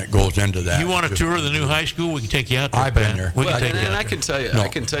everything that goes into that. You want to tour the new high school? We can take you out there. I've been there. We can take you out I can tell you, I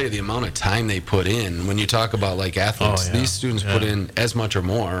can tell you the amount of time they put in. When you talk about like athletes, these students put in as much or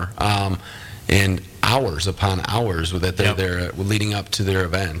more, and hours upon hours that they're there leading up to their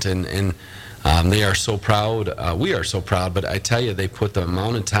event, and they are so proud. We are so proud, but I tell you, they put the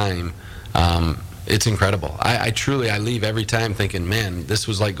amount of time. It's incredible. I truly leave every time thinking, man, this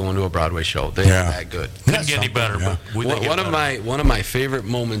was like going to a Broadway show. They are that good. Couldn't get any better. But we one of my favorite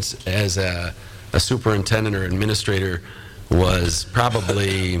moments as a superintendent or administrator was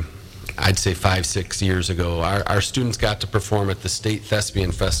probably I'd say 5-6 years ago. Our students got to perform at the State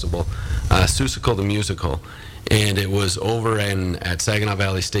Thespian Festival, Seussical the Musical, and it was over at Saginaw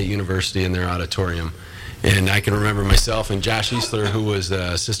Valley State University in their auditorium. And I can remember myself and Josh Eastler, who was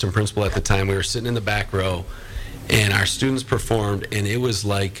the assistant principal at the time, we were sitting in the back row, and our students performed, and it was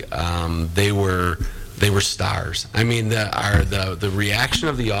like they were stars. I mean, the reaction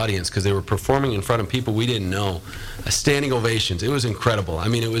of the audience, because they were performing in front of people we didn't know, standing ovations. It was incredible. I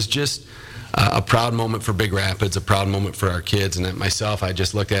mean, it was just a proud moment for Big Rapids, a proud moment for our kids. And myself, I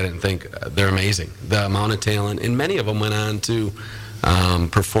just looked at it and think they're amazing. The amount of talent, and many of them went on to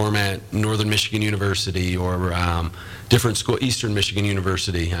perform at Northern Michigan University or different school, Eastern Michigan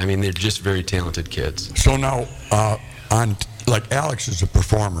University. I mean, they're just very talented kids. So now, like Alex is a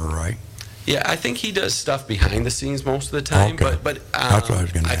performer, right? Yeah, I think he does stuff behind the scenes most of the time, Okay. but That's what I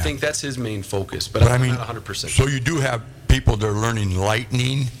was gonna I ask. think that's his main focus. But But I'm I mean, not 100%. so you do have people that are learning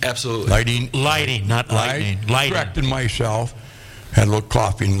lighting, Absolutely. Lighting, not lightning. Lighting. Correcting myself. Had a little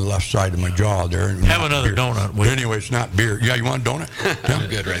coffee in the left side of my jaw there. Have another donut. But anyway, it's not beer. Yeah, you want a donut? I'm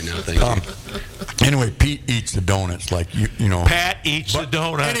good right now, thank you. Anyway, Pete eats the donuts like you know. Pat eats the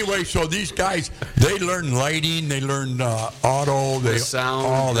donut. Anyway, so these guys, they learn lighting, they learn auto, The sound,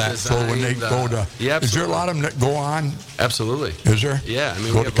 all that. So when they design, go to, Yeah, is there a absolutely. lot of them that go on? Absolutely. Is there? Yeah, I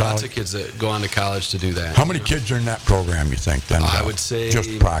mean, Go we to have lots college? of kids that go on to college to do that. How many kids are in that program, you think, then? I would say, just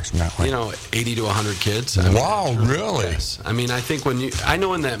approximately. 80 to 100 kids. I mean, Wow, really? Yes. I mean, I think I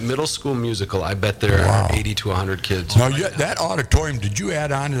know in that middle school musical, I bet there Wow. are 80 to 100 kids. Now, that auditorium, did you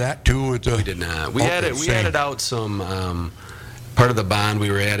add on to that too? With the, We did not. We Okay, added same. out some part of the bond.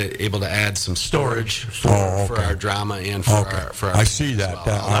 We were able to add some storage for okay. our drama and for Okay. our I see that. as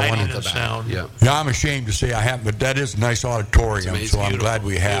well. I Lighting wanted and to- sound. Yeah. Yeah, I'm ashamed to say I haven't, but that is a nice auditorium, It's so I'm amazing. glad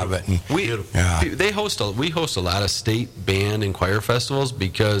we have it. And, yeah. We host a lot of state band and choir festivals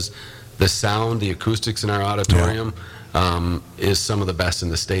because the sound, the acoustics in our auditorium is some of the best in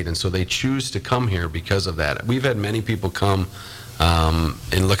the state, and so they choose to come here because of that. We've had many people come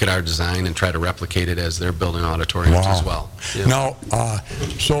and look at our design and try to replicate it as they're building auditoriums as well. Yeah. Now,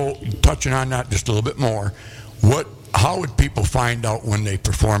 so touching on that just a little bit more, how would people find out when they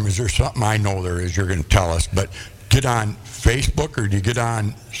perform? Is there something? I know there is, you're going to tell us, but get on Facebook or do you get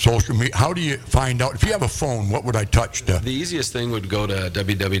on social media? How do you find out? If you have a phone, what would I touch to? The easiest thing would go to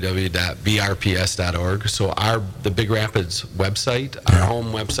www.brps.org. So the Big Rapids website, our home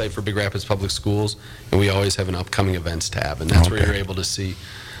website for Big Rapids Public Schools, and we always have an upcoming events tab, and that's where Okay. you're able to see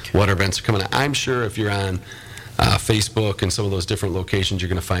what events are coming up. I'm sure if you're on Facebook and some of those different locations, you're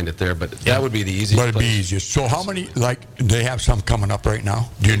going to find it there, but that would be the easiest But it'd be place. easiest. So how many, they have some coming up right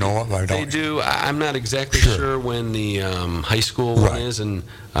now? Do you know it? I They don't. do. I'm not exactly Sure. sure when the high school one Right. is,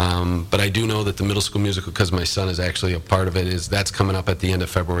 but I do know that the middle school musical, because my son is actually a part of it, that's coming up at the end of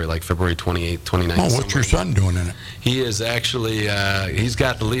February, like February 28th, 29th. Oh, what's your son doing in it? He is actually, he's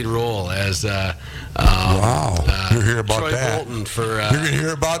got the lead role as Wow. You'll hear about Troy that. Bolton for. You're going to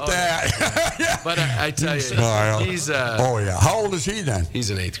hear about that. Yeah. But I tell you, he's oh, yeah. How old is he then? he's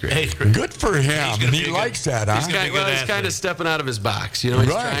in 8th grade. 8th grade. Good for him. gonna And be he a good- likes that, huh? He's gonna be a good kind athlete. of stepping out of his box. You know, he's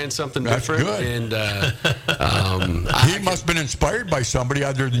Right. trying something That's different. good. And He must have been inspired by somebody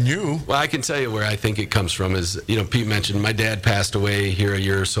other than you. well, I can tell you where I think it comes from is, Pete mentioned my dad passed away here a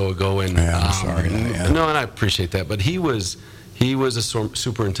year or so ago, and Yeah, I'm sorry. Yeah. no, and I appreciate that. But he was a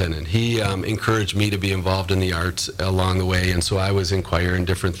superintendent. He encouraged me to be involved in the arts along the way, and so I was inquiring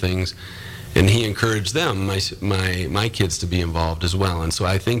different things, and he encouraged them, my kids, to be involved as well. And so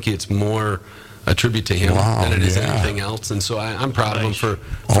I think it's more a tribute to him Wow, than it is yeah. anything else. And so I'm proud of him for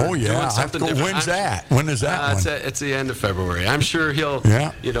Oh, doing yeah. I have to something go. different. When's that? When is that one? It's the end of February. I'm sure he'll,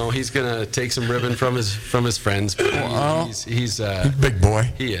 Yeah. he's going to take some ribbon from his friends. But he's He's a big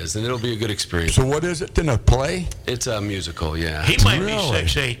boy. he is, and it'll be a good experience. So what is it then, a play? It's a musical, yeah. He might Really? be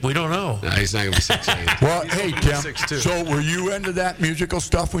 6'8". We don't know. No, he's not going to be 6'8". Well, hey, Tim, 6'2". so were you into that musical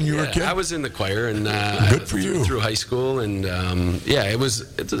stuff when you were a kid? I was in the choir and Good for you. through high school, and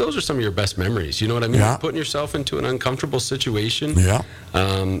those are some of your best memories. You know what I mean? Yeah. Putting yourself into an uncomfortable situation. Yeah.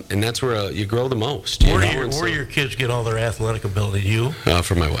 And that's where you grow the most. Where do your kids get all their athletic ability? You?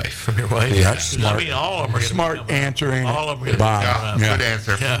 From my wife. From your wife? Yeah. That's smart. I mean, all of them are gonna Smart be coming up. answer, ain't it? All of them are Bob. going to Yeah, Yeah. good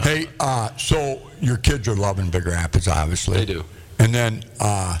answer. Yeah. Hey, so your kids are loving Big Rapids, obviously. They do. And then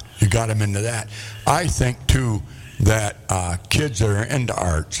you got them into that. I think, too, that kids that are into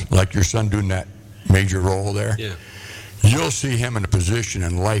arts, like your son doing that major role there, Yeah. you'll see him in a position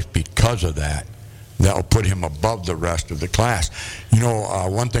in life because of that. That'll put him above the rest of the class.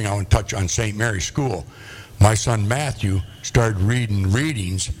 One thing I want to touch on St. Mary's School. My son Matthew started reading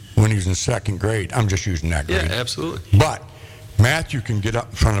readings when he was in 2nd grade. I'm just using that grade. Yeah, absolutely. But Matthew can get up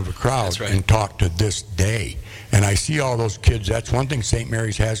in front of a crowd and talk to this day. And I see all those kids. That's one thing St.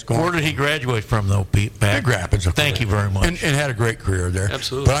 Mary's has going. Where did he graduate from, though, Pete? Big Rapids. Thank you very much. And had a great career there.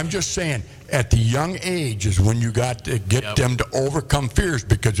 Absolutely. But I'm just saying, at the young age is when you got to get them to overcome fears.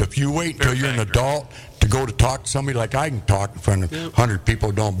 Because if you wait until you're an adult to go to talk to somebody, like I can talk in front of 100 people,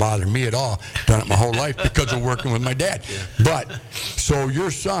 it don't bother me at all. Done it my whole life because of working with my dad. But so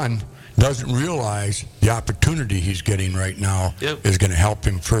your son doesn't realize the opportunity he's getting right now is going to help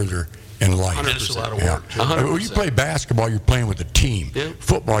him further in life. 100%. It's a lot of work. When you play basketball, you're playing with a team.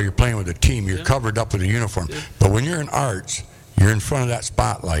 Football, you're playing with a team. You're covered up with a uniform. But when you're in arts, you're in front of that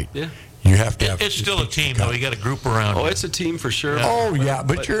spotlight. You have to have. It's still a team, though. You got a group around. Oh, it's a team for sure. Oh yeah,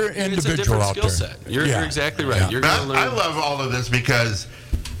 but you're individual out there. It's a different skill set. You're exactly right. You're going to learn. I love all of this because,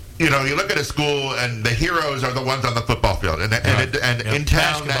 you look at a school and the heroes are the ones on the football field, and in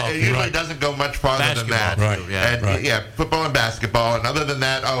town it usually doesn't go much farther than that. Football and basketball, and other than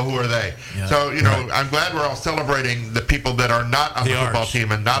that, who are they? So I'm glad we're all celebrating the people that are not on the football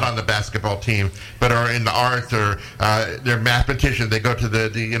team and not on the basketball team, but are in the arts or they're mathematicians. They go to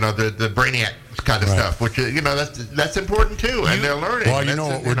the Brainiac kind of stuff, which that's important too, and they're learning.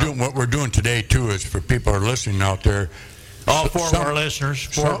 Well, what we're doing today too is for people who are listening out there. All four of our listeners.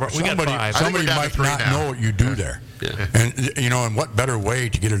 We got 5. Somebody might not know what you do there. And, and what better way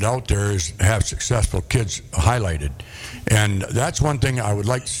to get it out there is have successful kids highlighted. And that's one thing I would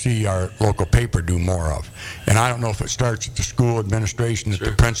like to see our local paper do more of. And I don't know if it starts at the school administration, that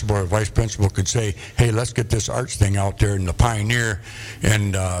the principal or vice principal could say, hey, let's get this arts thing out there in the Pioneer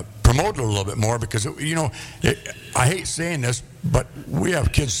and promote it a little bit more because, I hate saying this, but we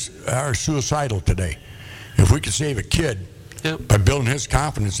have kids that are suicidal today. If we could save a kid by building his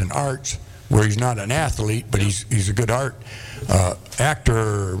confidence in arts, where he's not an athlete, but he's a good art actor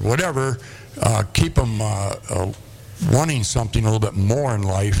or whatever, keep him wanting something a little bit more in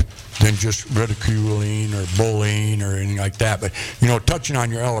life than just ridiculing or bullying or anything like that. But, touching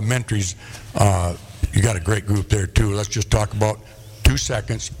on your elementaries, you got a great group there, too. Let's just talk about 2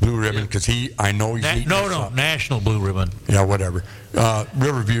 seconds, Blue Ribbon, because I know he's eating National Blue Ribbon. Yeah, whatever.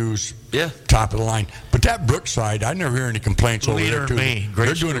 Riverview's top of the line. But that Brookside, I never hear any complaints over there, too.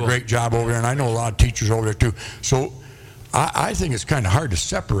 They're doing a great job over there, and I know a lot of teachers over there, too. So I think it's kind of hard to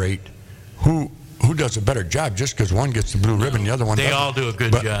separate who does a better job just because one gets the blue ribbon, the other one doesn't. They all do a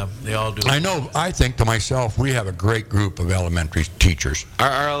good job. They all do. I think to myself, we have a great group of elementary teachers.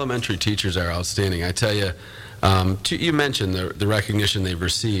 Our elementary teachers are outstanding. I tell you, you mentioned the recognition they've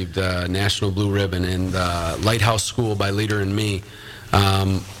received, National Blue Ribbon and Lighthouse School by Leader and Me.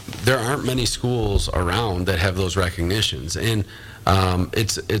 There aren't many schools around that have those recognitions, and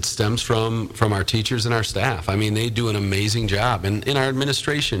it stems from our teachers and our staff. I mean, they do an amazing job, and in our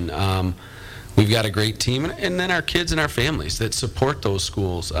administration, we've got a great team, and then our kids and our families that support those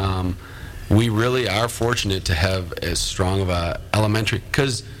schools. We really are fortunate to have as strong of a elementary,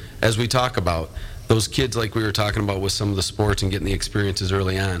 because as we talk about, those kids, like we were talking about with some of the sports and getting the experiences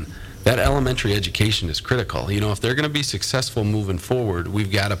early on, that elementary education is critical. If they're going to be successful moving forward, we've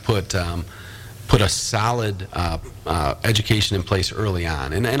got to put a solid education in place early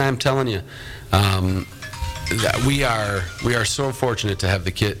on. And I'm telling you, that we are so fortunate to have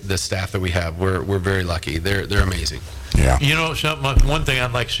the staff that we have. We're very lucky. They're amazing. Yeah. Something. One thing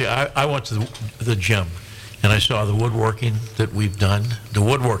I'd like to say. I went to the gym, and I saw the woodworking that we've done. The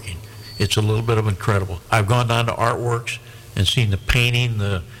woodworking. It's a little bit of incredible. I've gone down to Artworks and seen the painting,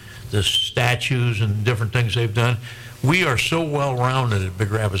 the statues and different things they've done. We are so well-rounded at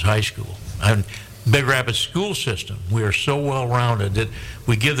Big Rapids High School. And Big Rapids school system, we are so well-rounded that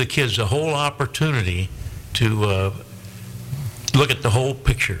we give the kids the whole opportunity to look at the whole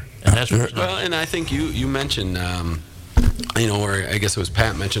picture. And that's what's well, and I think you mentioned, or I guess it was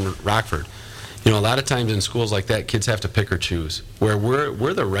Pat mentioned Rockford. A lot of times in schools like that, kids have to pick or choose. Where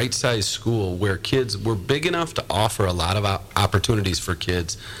we're the right size school, where we're big enough to offer a lot of opportunities for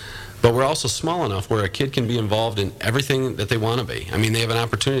kids, but we're also small enough where a kid can be involved in everything that they want to be. I mean, they have an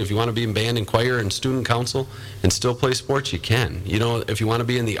opportunity. If you want to be in band and choir and student council and still play sports, you can. If you want to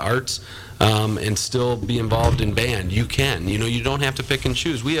be in the arts and still be involved in band, you can. You don't have to pick and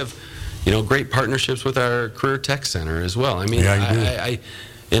choose. We have, great partnerships with our Career Tech Center as well. I mean,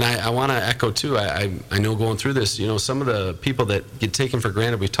 I want to echo, too, I know going through this, some of the people that get taken for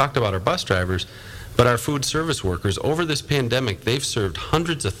granted, we've talked about our bus drivers, but our food service workers, over this pandemic, they've served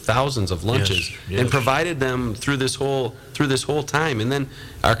hundreds of thousands of lunches and provided them through this whole time. And then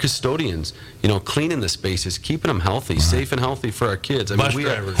our custodians, cleaning the spaces, keeping them healthy, safe and healthy for our kids.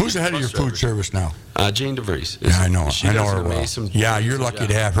 Who's the head of your food service now? Jane DeVries. Yeah, I know. She I know does her an well. amazing Yeah, you're lucky job.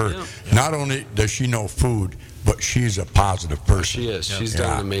 to have her. Yeah. Not only does she know food, but she's a positive person. She is. She's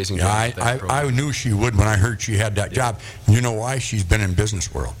done an amazing job. I knew she would when I heard she had that job. You know why? She's been in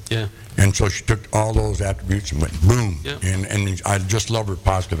business world. Yeah. And so she took all those attributes and went boom. Yeah. And I just love her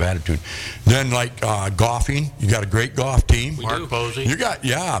positive attitude. Then like golfing, you got a great golf team. Mark Posey.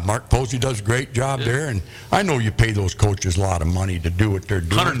 Mark Posey does a great job there. And I know you pay those coaches a lot of money to do what they're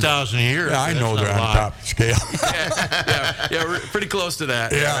doing. $100,000 a year. Yeah, I know they're on top of the scale. yeah, we're pretty close to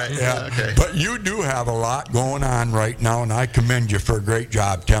that. Yeah. Okay. But you do have a lot going on right now, and I commend you for a great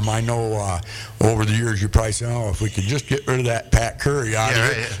job, Tim. I know over the years you probably say, if we could just get rid of that Pat Curry out of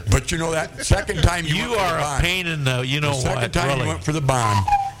here. Yeah. But you know that second time you are a pain in the, the second time you went for the bond,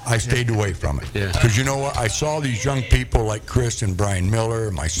 I stayed away from it. Because you know what? I saw these young people like Chris and Brian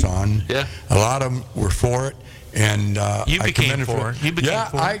Miller, my son. Yeah. A lot of them were for it. And you became for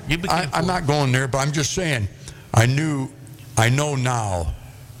it. I'm not going there, but I'm just saying, I know now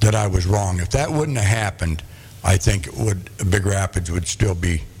that I was wrong. If that wouldn't have happened, I think Big Rapids would still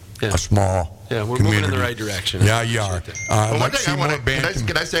be a small we're community. moving in the right direction. Yeah, you are. One thing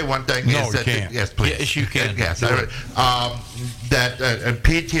can I say one thing? No, you can't. Yes, please. Yes, you can. Yes. And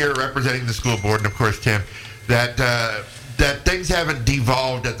Pete here representing the school board, and of course Tim, that things haven't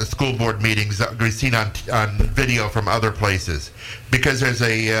devolved at the school board meetings that we've seen on video from other places. Because there's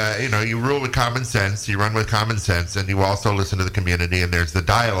you rule with common sense, you run with common sense, and you also listen to the community, and there's the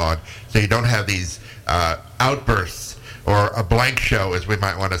dialogue. So you don't have these outbursts or a blank show, as we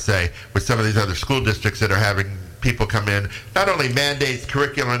might want to say, with some of these other school districts that are having people come in, not only mandates,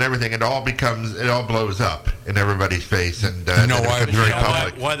 curriculum, and everything, it all blows up in everybody's face, and you know why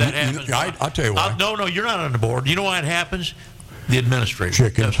that happens? I'll tell you why. No, you're not on the board. You know why it happens? The administrator,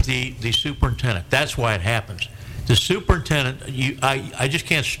 the superintendent. That's why it happens. The superintendent, I just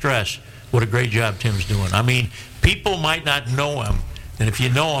can't stress what a great job Tim's doing. I mean, people might not know him, and if you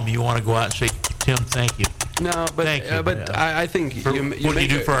know him, you want to go out and say, Tim, thank you. No, but I think what do you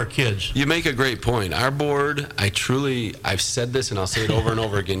do for our kids? You make a great point. Our board, I've said this and I'll say it over and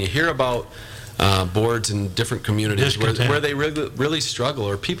over again. You hear about boards in different communities where they really struggle,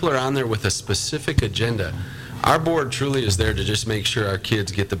 or people are on there with a specific agenda. Our board truly is there to just make sure our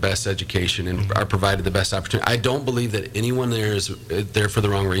kids get the best education and are provided the best opportunity. I don't believe that anyone there is there for the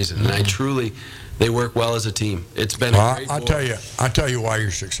wrong reason, and they work well as a team. It's been a great board. I'll tell you why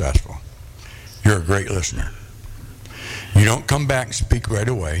you're successful. You're a great listener. You don't come back and speak right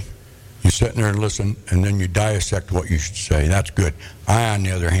away. You sit there and listen, and then you dissect what you should say. That's good. I, on the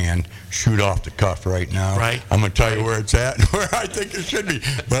other hand, shoot off the cuff right now. Right. I'm going to tell you where it's at and where I think it should be.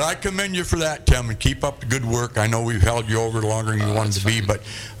 But I commend you for that, Tim, and keep up the good work. I know we've held you over longer than you wanted to be, but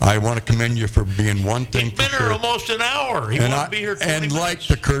I want to commend you for being one thing for sure. He's been here almost an hour. He wanted to be here 20 minutes. Like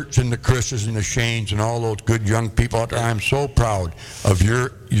the Kurtz and the Chris's and the Shanes and all those good young people out there, I'm so proud of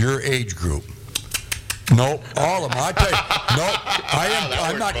your age group. Nope, all of them. I tell you, nope.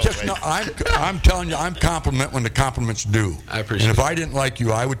 I'm not kissing. No, I'm telling you, I'm compliment when the compliments due. I appreciate it. And if I didn't like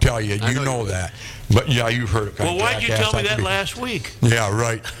you, I would tell you. You know that. But yeah, you've heard it. Well, why'd you tell me that last week? Yeah,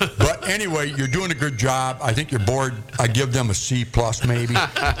 right. But anyway, you're doing a good job. I think your board, I give them a C+ maybe.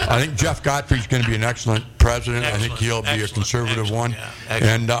 I think Jeff Godfrey's going to be an excellent president. I think he'll be a conservative one. Yeah,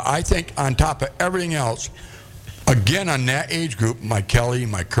 and I think on top of everything else, again, on that age group, my Kelly,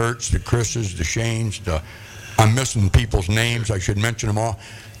 my Kurtz, the Chris's, the Shanes, I'm missing people's names. I should mention them all.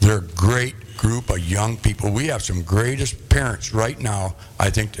 They're a great group of young people. We have some greatest parents right now, I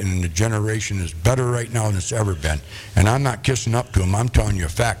think, and the generation is better right now than it's ever been. And I'm not kissing up to them. I'm telling you a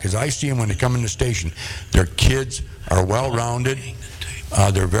fact, because I see them when they come in the station. Their kids are well-rounded.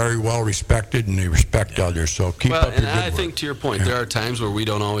 They're very well respected, and they respect others. So keep up your good work. I think, to your point, there are times where we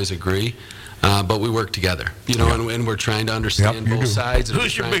don't always agree. But we work together, and we're trying to understand both sides.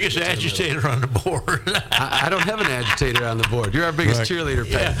 Who's your biggest agitator on the board? I don't have an agitator on the board. You're our biggest cheerleeder,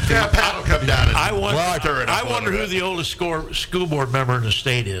 Pat. Yeah, Pat will come down. I wonder who the oldest school board member in the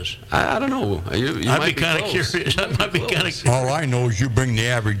state is. I don't know. I'd be kind of curious. All I know is you bring the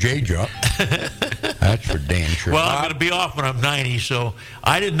average age up. That's for damn sure. Well, I'm going to be off when I'm 90, so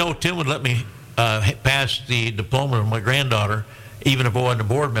I didn't know Tim would let me pass the diploma to my granddaughter, even if I wasn't a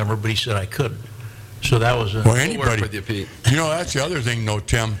board member, but he said I couldn't. So that was well, anybody. With you, Pete. That's the other thing, though,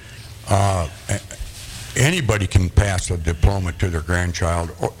 Tim. Anybody can pass a diploma to their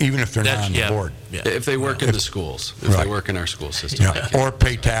grandchild, or even if they're not on the board. Yeah. If they work in the schools, if they work in our school system. Yeah. Or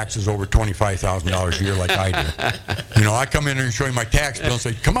pay taxes over $25,000 a year like I do. I come in here and show you my tax bill and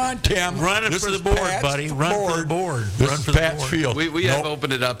say, come on, Tim. Run it for the board, buddy. Run for the board. This is Pat's field. We have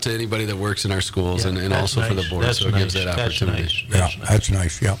opened it up to anybody that works in our schools and also for the board, so it gives that opportunity. That's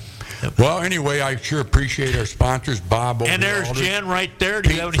nice, yeah. Well, anyway, I sure appreciate our sponsors, Bob. And there's Jen right there.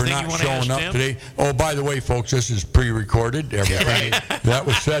 Do you have anything you want to ask Tim? Today. Oh, by the way, folks, this is pre-recorded. Everything that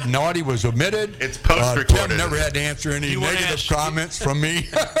was said naughty was omitted. It's post-recorded. Tim never had to answer any negative comments from me.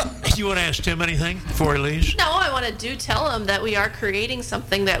 You want to ask Tim anything before he leaves? No, I want to tell him that we are creating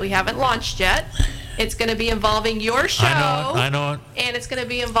something that we haven't launched yet. It's going to be involving your show. I know it. And it's going to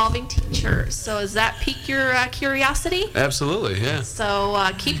be involving teachers. So does that pique your curiosity? Absolutely, yeah. So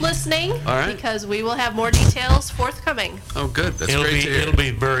keep listening. All right. Because we will have more details forthcoming. Oh, good. That's great to hear. It'll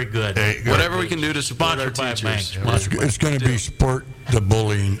be very good. Whatever we can do to support our teachers. It's going to be support the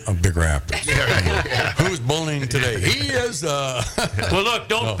bullying of Big Rapids. Who's bullying today? He is. Well, look,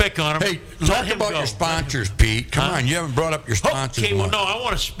 don't pick on him. Hey, talk about your sponsors, Pete. Come on, you haven't brought up your sponsors. Okay, well, no, I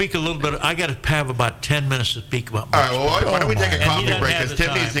want to speak a little bit. I got to have about 10 minutes to speak about my All right, well, why don't we take a coffee break because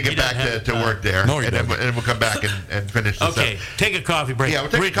Tim needs to get back to work there. No, and then we'll come back and finish this Okay, take a coffee break. Yeah,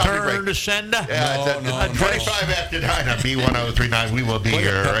 we'll take a coffee break. Return to sender. Yeah, it's 25 after 9 on B1039. We will be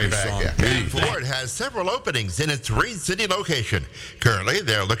here right back. Bab Ford has several openings in its Reed City location. Currently,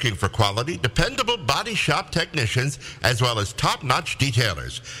 they're looking for quality, dependable body shop technicians as well as top-notch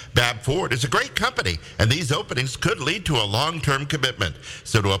detailers. Bab Ford is a great company, and these openings could lead to a long-term commitment.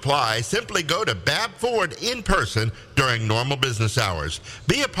 So to apply, simply go to Bab Ford in person during normal business hours.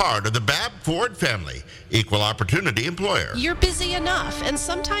 Be a part of the Bab Ford family. Equal opportunity employer. You're busy enough, and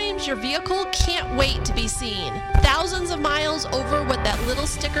sometimes your vehicle can't wait to be seen. Thousands of miles over what that little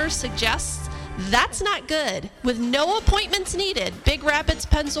sticker suggests. That's not good. With no appointments needed, Big Rapids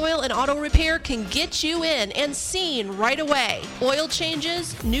Pennzoil and Auto Repair can get you in and seen right away. Oil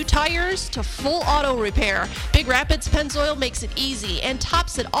changes, new tires, to full auto repair. Big Rapids Pennzoil makes it easy and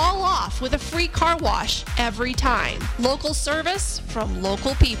tops it all off with a free car wash every time. Local service from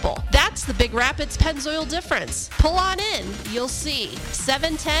local people. That's the Big Rapids Pennzoil difference. Pull on in. You'll see.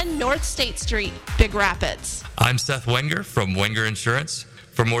 710 North State Street, Big Rapids. I'm Seth Wenger from Wenger Insurance.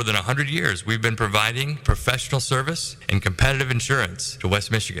 For more than 100 years, we've been providing professional service and competitive insurance to West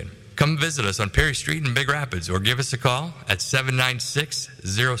Michigan. Come visit us on Perry Street in Big Rapids or give us a call at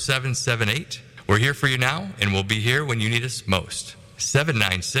 796-0778. We're here for you now, and we'll be here when you need us most.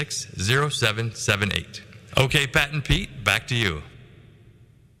 796-0778. Okay, Pat and Pete, back to you.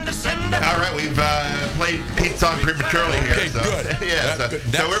 All right, we've played Pete's song prematurely here. Okay, good. Yeah, so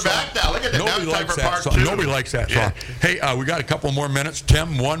we're back now. Look at that. Nobody now it's time likes for that part song. 2. Nobody likes that song. Hey, we got a couple more minutes.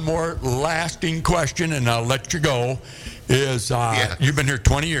 Tim, one more lasting question, and I'll let you go. You've been here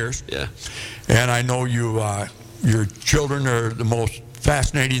 20 years. Yeah. And I know your children are the most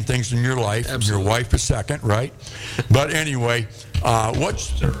fascinating things in your life. Absolutely. Your wife is second, right? But anyway,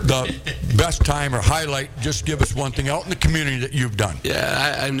 what's the best time or highlight? Just give us one thing out in the community that you've done.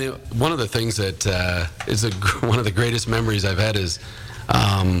 Yeah, I mean, one of the things that is one of the greatest memories I've had is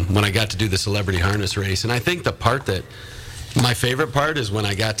when I got to do the celebrity harness race. And I think my favorite part is when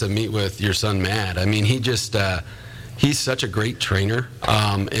I got to meet with your son, Matt. I mean, he's such a great trainer,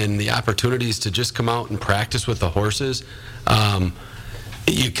 and the opportunities to just come out and practice with the horses.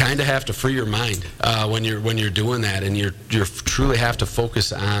 You kind of have to free your mind when you're doing that, and you truly have to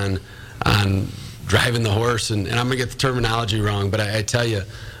focus on driving the horse. And I'm gonna get the terminology wrong, but I tell you,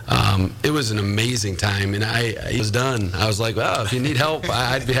 it was an amazing time. And I was done. I was like, well, if you need help,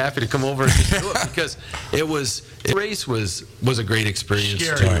 I'd be happy to come over and just do it, because the race was a great experience.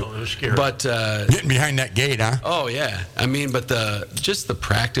 Scary. Too. It was scary. But Getting behind that gate, huh? Oh yeah, I mean, but just the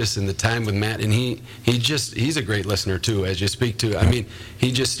practice and the time with Matt, and he's a great listener too, as you speak to. I mean,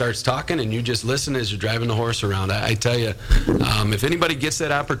 he just starts talking, and you just listen as you're driving the horse around. I tell you, if anybody gets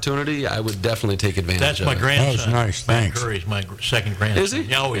that opportunity, I would definitely take advantage. That's of my it. grandson. That was nice. Thanks. Curries, my second grandson. Is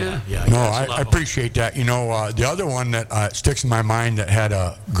he? Oh yeah. No, I appreciate that. You know, the other one that sticks in my mind that had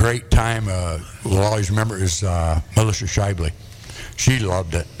a great time, we'll always remember, is Melissa Shively. She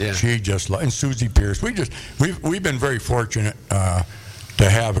loved it. Yeah. She just loved, and Susie Pierce. We've been very fortunate to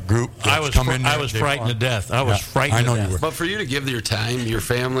have a group that's come in there. I was frightened to death. I was frightened I know to death. you were. But for you to give your time, your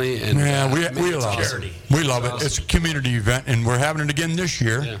family, and we love it. We love it. It's a community event, and we're having it again this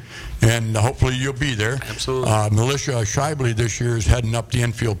year. Yeah. And hopefully you'll be there. Absolutely. Melissa Shively this year is heading up the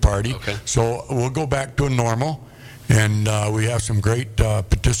infield party. Okay. So we'll go back to a normal, and we have some great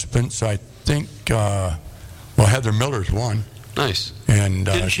participants. I think, Heather Miller's one. Nice. And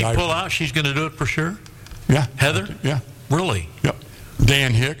Didn't she pull out? She's going to do it for sure? Yeah. Heather? Yeah. Really? Yep.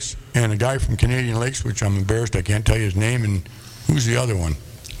 Dan Hicks and a guy from Canadian Lakes, which I'm embarrassed I can't tell you his name. And who's the other one?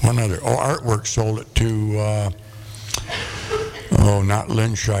 One other. Artwork sold it to, not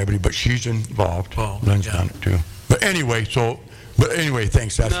Lynn Shively, but she's involved. Oh, Lynn's yeah. done it too. But anyway, so But anyway,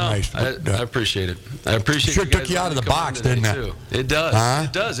 thanks. That's nice. But, I appreciate it. I appreciate it. Sure took you out of the box, didn't it? Too. It does.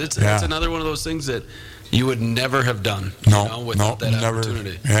 It does. It's another one of those things that you would never have done without that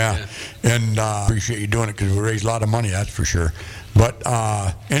opportunity. Yeah. And appreciate you doing it because we raised a lot of money, that's for sure. But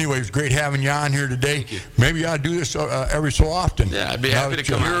anyway, it was great having you on here today. Maybe you ought to do this every so often. Yeah, I'd be happy to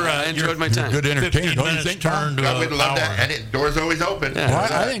come. I enjoyed my time. Good entertainment. Don't you think, Tom? We'd love that. And door's always open. Yeah.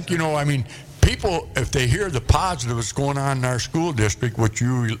 Well, I think, people, if they hear the positive that's going on in our school district, which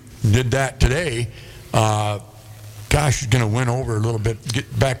you did that today, gosh, it's going to win over a little bit,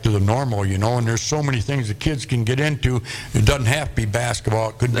 get back to the normal, and there's so many things the kids can get into. It doesn't have to be basketball.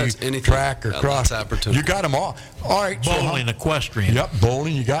 It could be track or cross. You got them all. All right. Bowling, equestrian. Yep,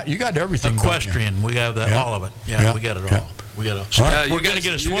 bowling. You got everything. Equestrian. We have that, all of it. Yeah, we got it all. We got we're going to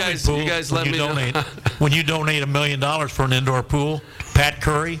get a swimming pool. You guys let me donate. When you donate $1 million for an indoor pool, Pat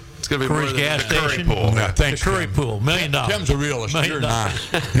Curry. It's going to be Curry's gas station. Curry pool. Yeah, thanks, the Curry pool, $1 million. Tim's a realist. You're not.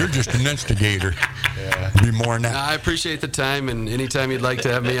 You're just an instigator. Be more than that. I appreciate the time, and anytime you'd like to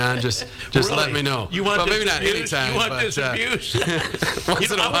have me on, just let me know. You want maybe not anytime. You want this abuse?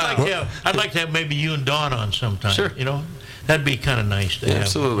 Once in a while. I'd like to have maybe you and Dawn on sometime. Sure. That'd be kind of nice to have.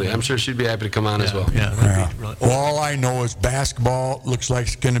 Absolutely. I'm sure she'd be happy to come on as well. Yeah. Really, well, all I know is basketball looks like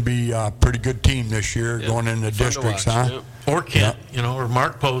it's going to be a pretty good team this year going into the districts, huh? Yep. Or Kent, or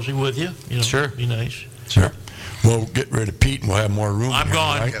Mark Posey with you. Sure. Be nice. Sure. We'll get rid of Pete and we'll have more room. I'm here,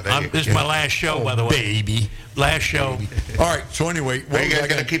 gone. Right? This is my last show, by the way. Baby. Last show. All right. So anyway, are you guys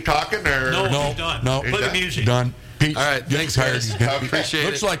going to keep talking or no? He's done. No. Play the music. Done. Pete, all right, thanks, guys. Appreciate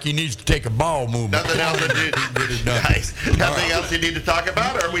Looks like he needs to take a bowel movement. Nothing else to do. Nice. Nothing else you need to talk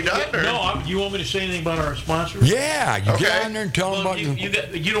about? Or are we done? Or? No. You want me to say anything about our sponsors? Yeah. Get on there and tell them about you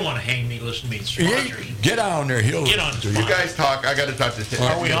don't want to hang me. Listen to me. Sponsors. Get on there. Get on. You guys talk. I got to talk to Tim.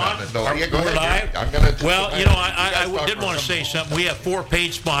 Are we on? Go ahead. Live? I'm going to. Well, I did want to say something. We have 4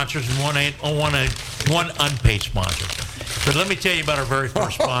 paid sponsors and one unpaid sponsor. But let me tell you about our very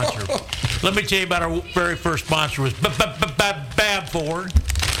first sponsor. Was Bab Ford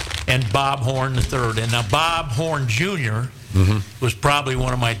and Bob Horn III. And now Bob Horn Jr. Was probably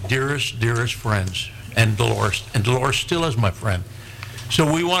one of my dearest friends, and Dolores. And Dolores still is my friend.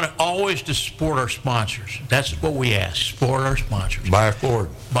 So we want to always to support our sponsors. That's what we ask. Support our sponsors. Buy a Ford.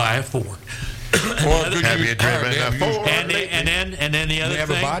 Have you driven a Ford? And then the other thing.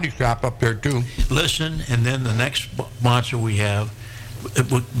 We have a body shop up there too. Listen, and then the next sponsor we have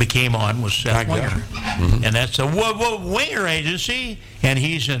was Seth Winger. And that's a Winger agency, and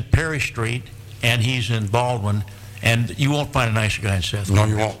he's in Perry Street, and he's in Baldwin, and you won't find a nicer guy than Seth. No,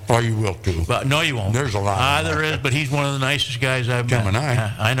 you won't. Oh, you will too. But no, you won't. There's a lot. There is, but he's one of the nicest guys I've met. Tim and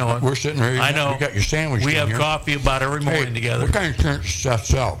I know it. We're sitting here. I know. We got your sandwich. We have here. coffee about every morning together. What kind of insurance does Seth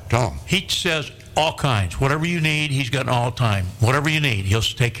sell? Tell him. He says all kinds. Whatever you need, he's got all time. Whatever you need, he'll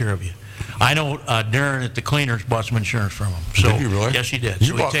take care of you. I know Darren at the Cleaners bought some insurance from him. So, did you really? Yes, he did. You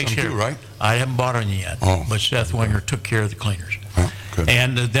so bought he takes some care too, right? I haven't bought any yet. But Seth Winger took care of the Cleaners. Oh, good.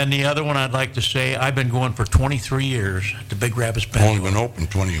 And then the other one I'd like to say, I've been going for 23 years at the Big Rapids Penn. Only been open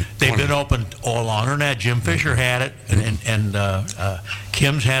 20. They've been open all longer than that. Jim Fisher had it, and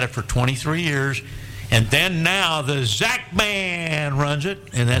Kim's had it for 23 years. And then now the Zach Man runs it,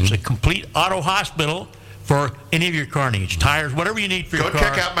 and that's a complete auto hospital for any of your car needs, tires, whatever you need for your car. Go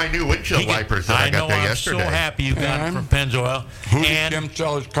check out my new windshield wipers that I got there yesterday. I'm so happy you got it from Pennzoil. Who did Tim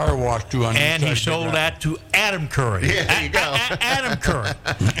sell his car wash to on and he sold that to Adam Curry. Yeah, there you go. Adam Curry.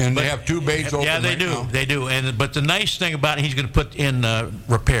 And they have 2 bays open. Yeah, they do. Now. They do. But the nice thing about it, he's going to put in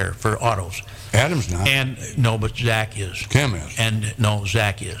repair for autos. Adam's not. But Zach is. Kim is. And no,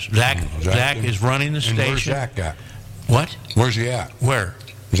 Zach is. Zach is running the station. Where's Zach at? What? Where's he at? Where?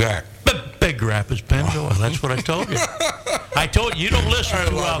 Zach. Big Rapids, Pennzoil. That's what I told you. I told you don't listen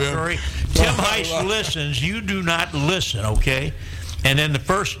too well, Curry. Tim Haist listens. You do not listen, okay? And then the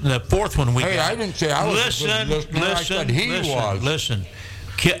 4th one we got. I didn't say I was listen, a good listener. I said he was. Listen.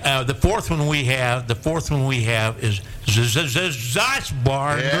 The 4th one we have is Zot's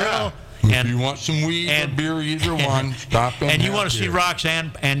Bar and Grill. If you want some weed or beer, either one, stop in. And you want to see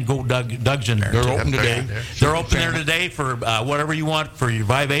Roxanne and go Doug's in there. They're open today. They're open there today for whatever you want for your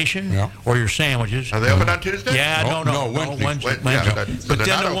vivation or your sandwiches. Are they open on Tuesday? Yeah, no, Wednesday. But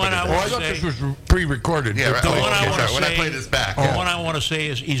then the one I want to say. this was pre-recorded. Yeah, right. The one I want to say. When I play this back. The one I want to say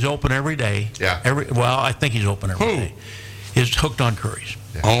is he's open every day. Yeah. I think he's open every day. is Hooked on Curries.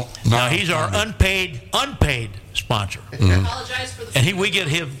 Oh, now he's our unpaid sponsor. Apologize for the and we give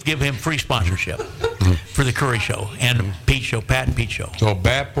him free sponsorship for the Curry Show and the Pete Show, Pat and Pete Show. So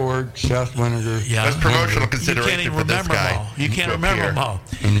Bapford, Seth Winegar. Yeah, that's promotional consideration for this guy. You can't remember them all.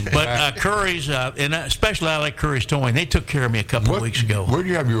 But Curry's, and especially I like Curry's Towing. They took care of me a couple of weeks ago. Where do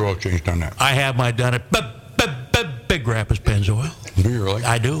you have your oil changed on that? I have mine done at Big Rapids Pennzoil. Do you really?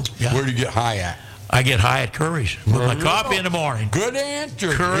 I do. Yeah. Where do you get high at? I get high at Curry's with my coffee in the morning. Good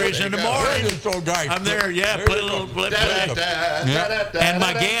answer. Curry's in the morning. I'm there, play a little blip. And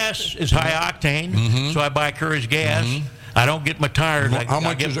my gas is high octane, so I buy Curry's gas. I don't get my tires. How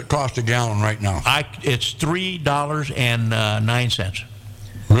much does it cost a gallon right now? It's $3.09.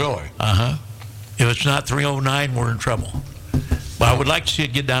 Really? If it's not $3.09, we're in trouble. But I would like to see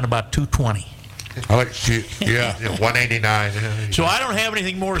it get down to about $2.20. I like to see it, $1.89. So I don't have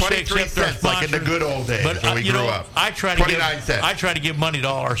anything more to say except our sponsors. Like in the good old days when we grew up. I try to give money to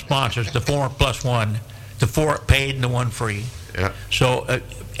all our sponsors, the 4+1, the 4 paid and the 1 free. Yeah. So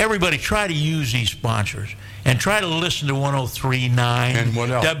everybody try to use these sponsors and try to listen to 103.9 and what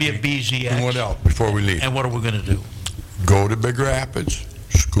else? WBZX. And what else before we leave? And what are we going to do? Go to Big Rapids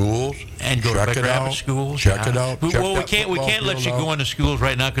schools and go to Big Rapids schools. Check it out. Well, we can't let you go into schools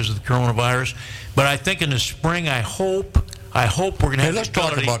right now because of the coronavirus. But I think in the spring, I hope we're going to have. Let's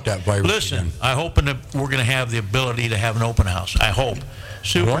talk about that virus. Listen, again. I hope we're going to have the ability to have an open house. I hope.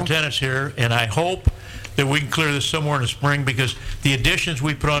 Superintendent's here, and I hope that we can clear this somewhere in the spring because the additions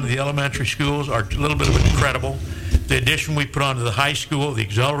we put onto the elementary schools are a little bit of incredible. The addition we put onto the high school, the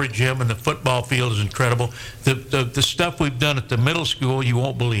auxiliary gym, and the football field is incredible. The stuff we've done at the middle school, you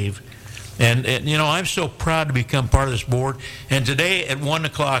won't believe. And I'm so proud to become part of this board. And today at 1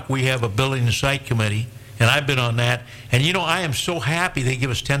 o'clock, we have a building and site committee, and I've been on that. And, I am so happy they give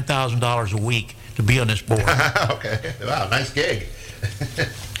us $10,000 a week to be on this board. Okay. Wow, nice gig.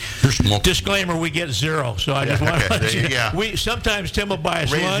 Disclaimer: we get zero, so I just want to let you know. Sometimes Tim will buy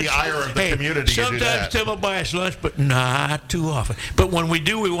us lunch. Raise the ire of the community. Sometimes Tim will buy us lunch, but not too often. But when we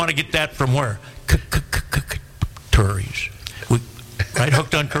do, we want to get that from where? Curries. Right?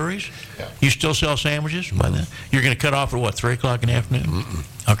 Hooked on Curries? You still sell sandwiches by then? You're going to cut off at what, 3 o'clock in the afternoon?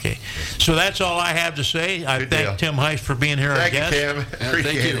 Okay. So that's all I have to say. I thank Tim Haist for being here, our guest. Thank you, Tim.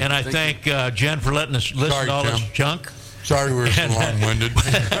 Appreciate it. And I thank Jen for letting us listen to all this junk. Sorry we were so long-winded.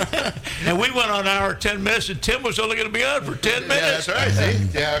 And we went on an hour 10 minutes, and Tim was only going to be on for 10 minutes. Yeah, that's right.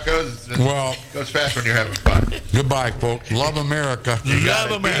 See? Yeah, it goes fast when you're having fun. Goodbye, folks. Love America.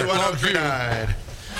 Love America. B103.9.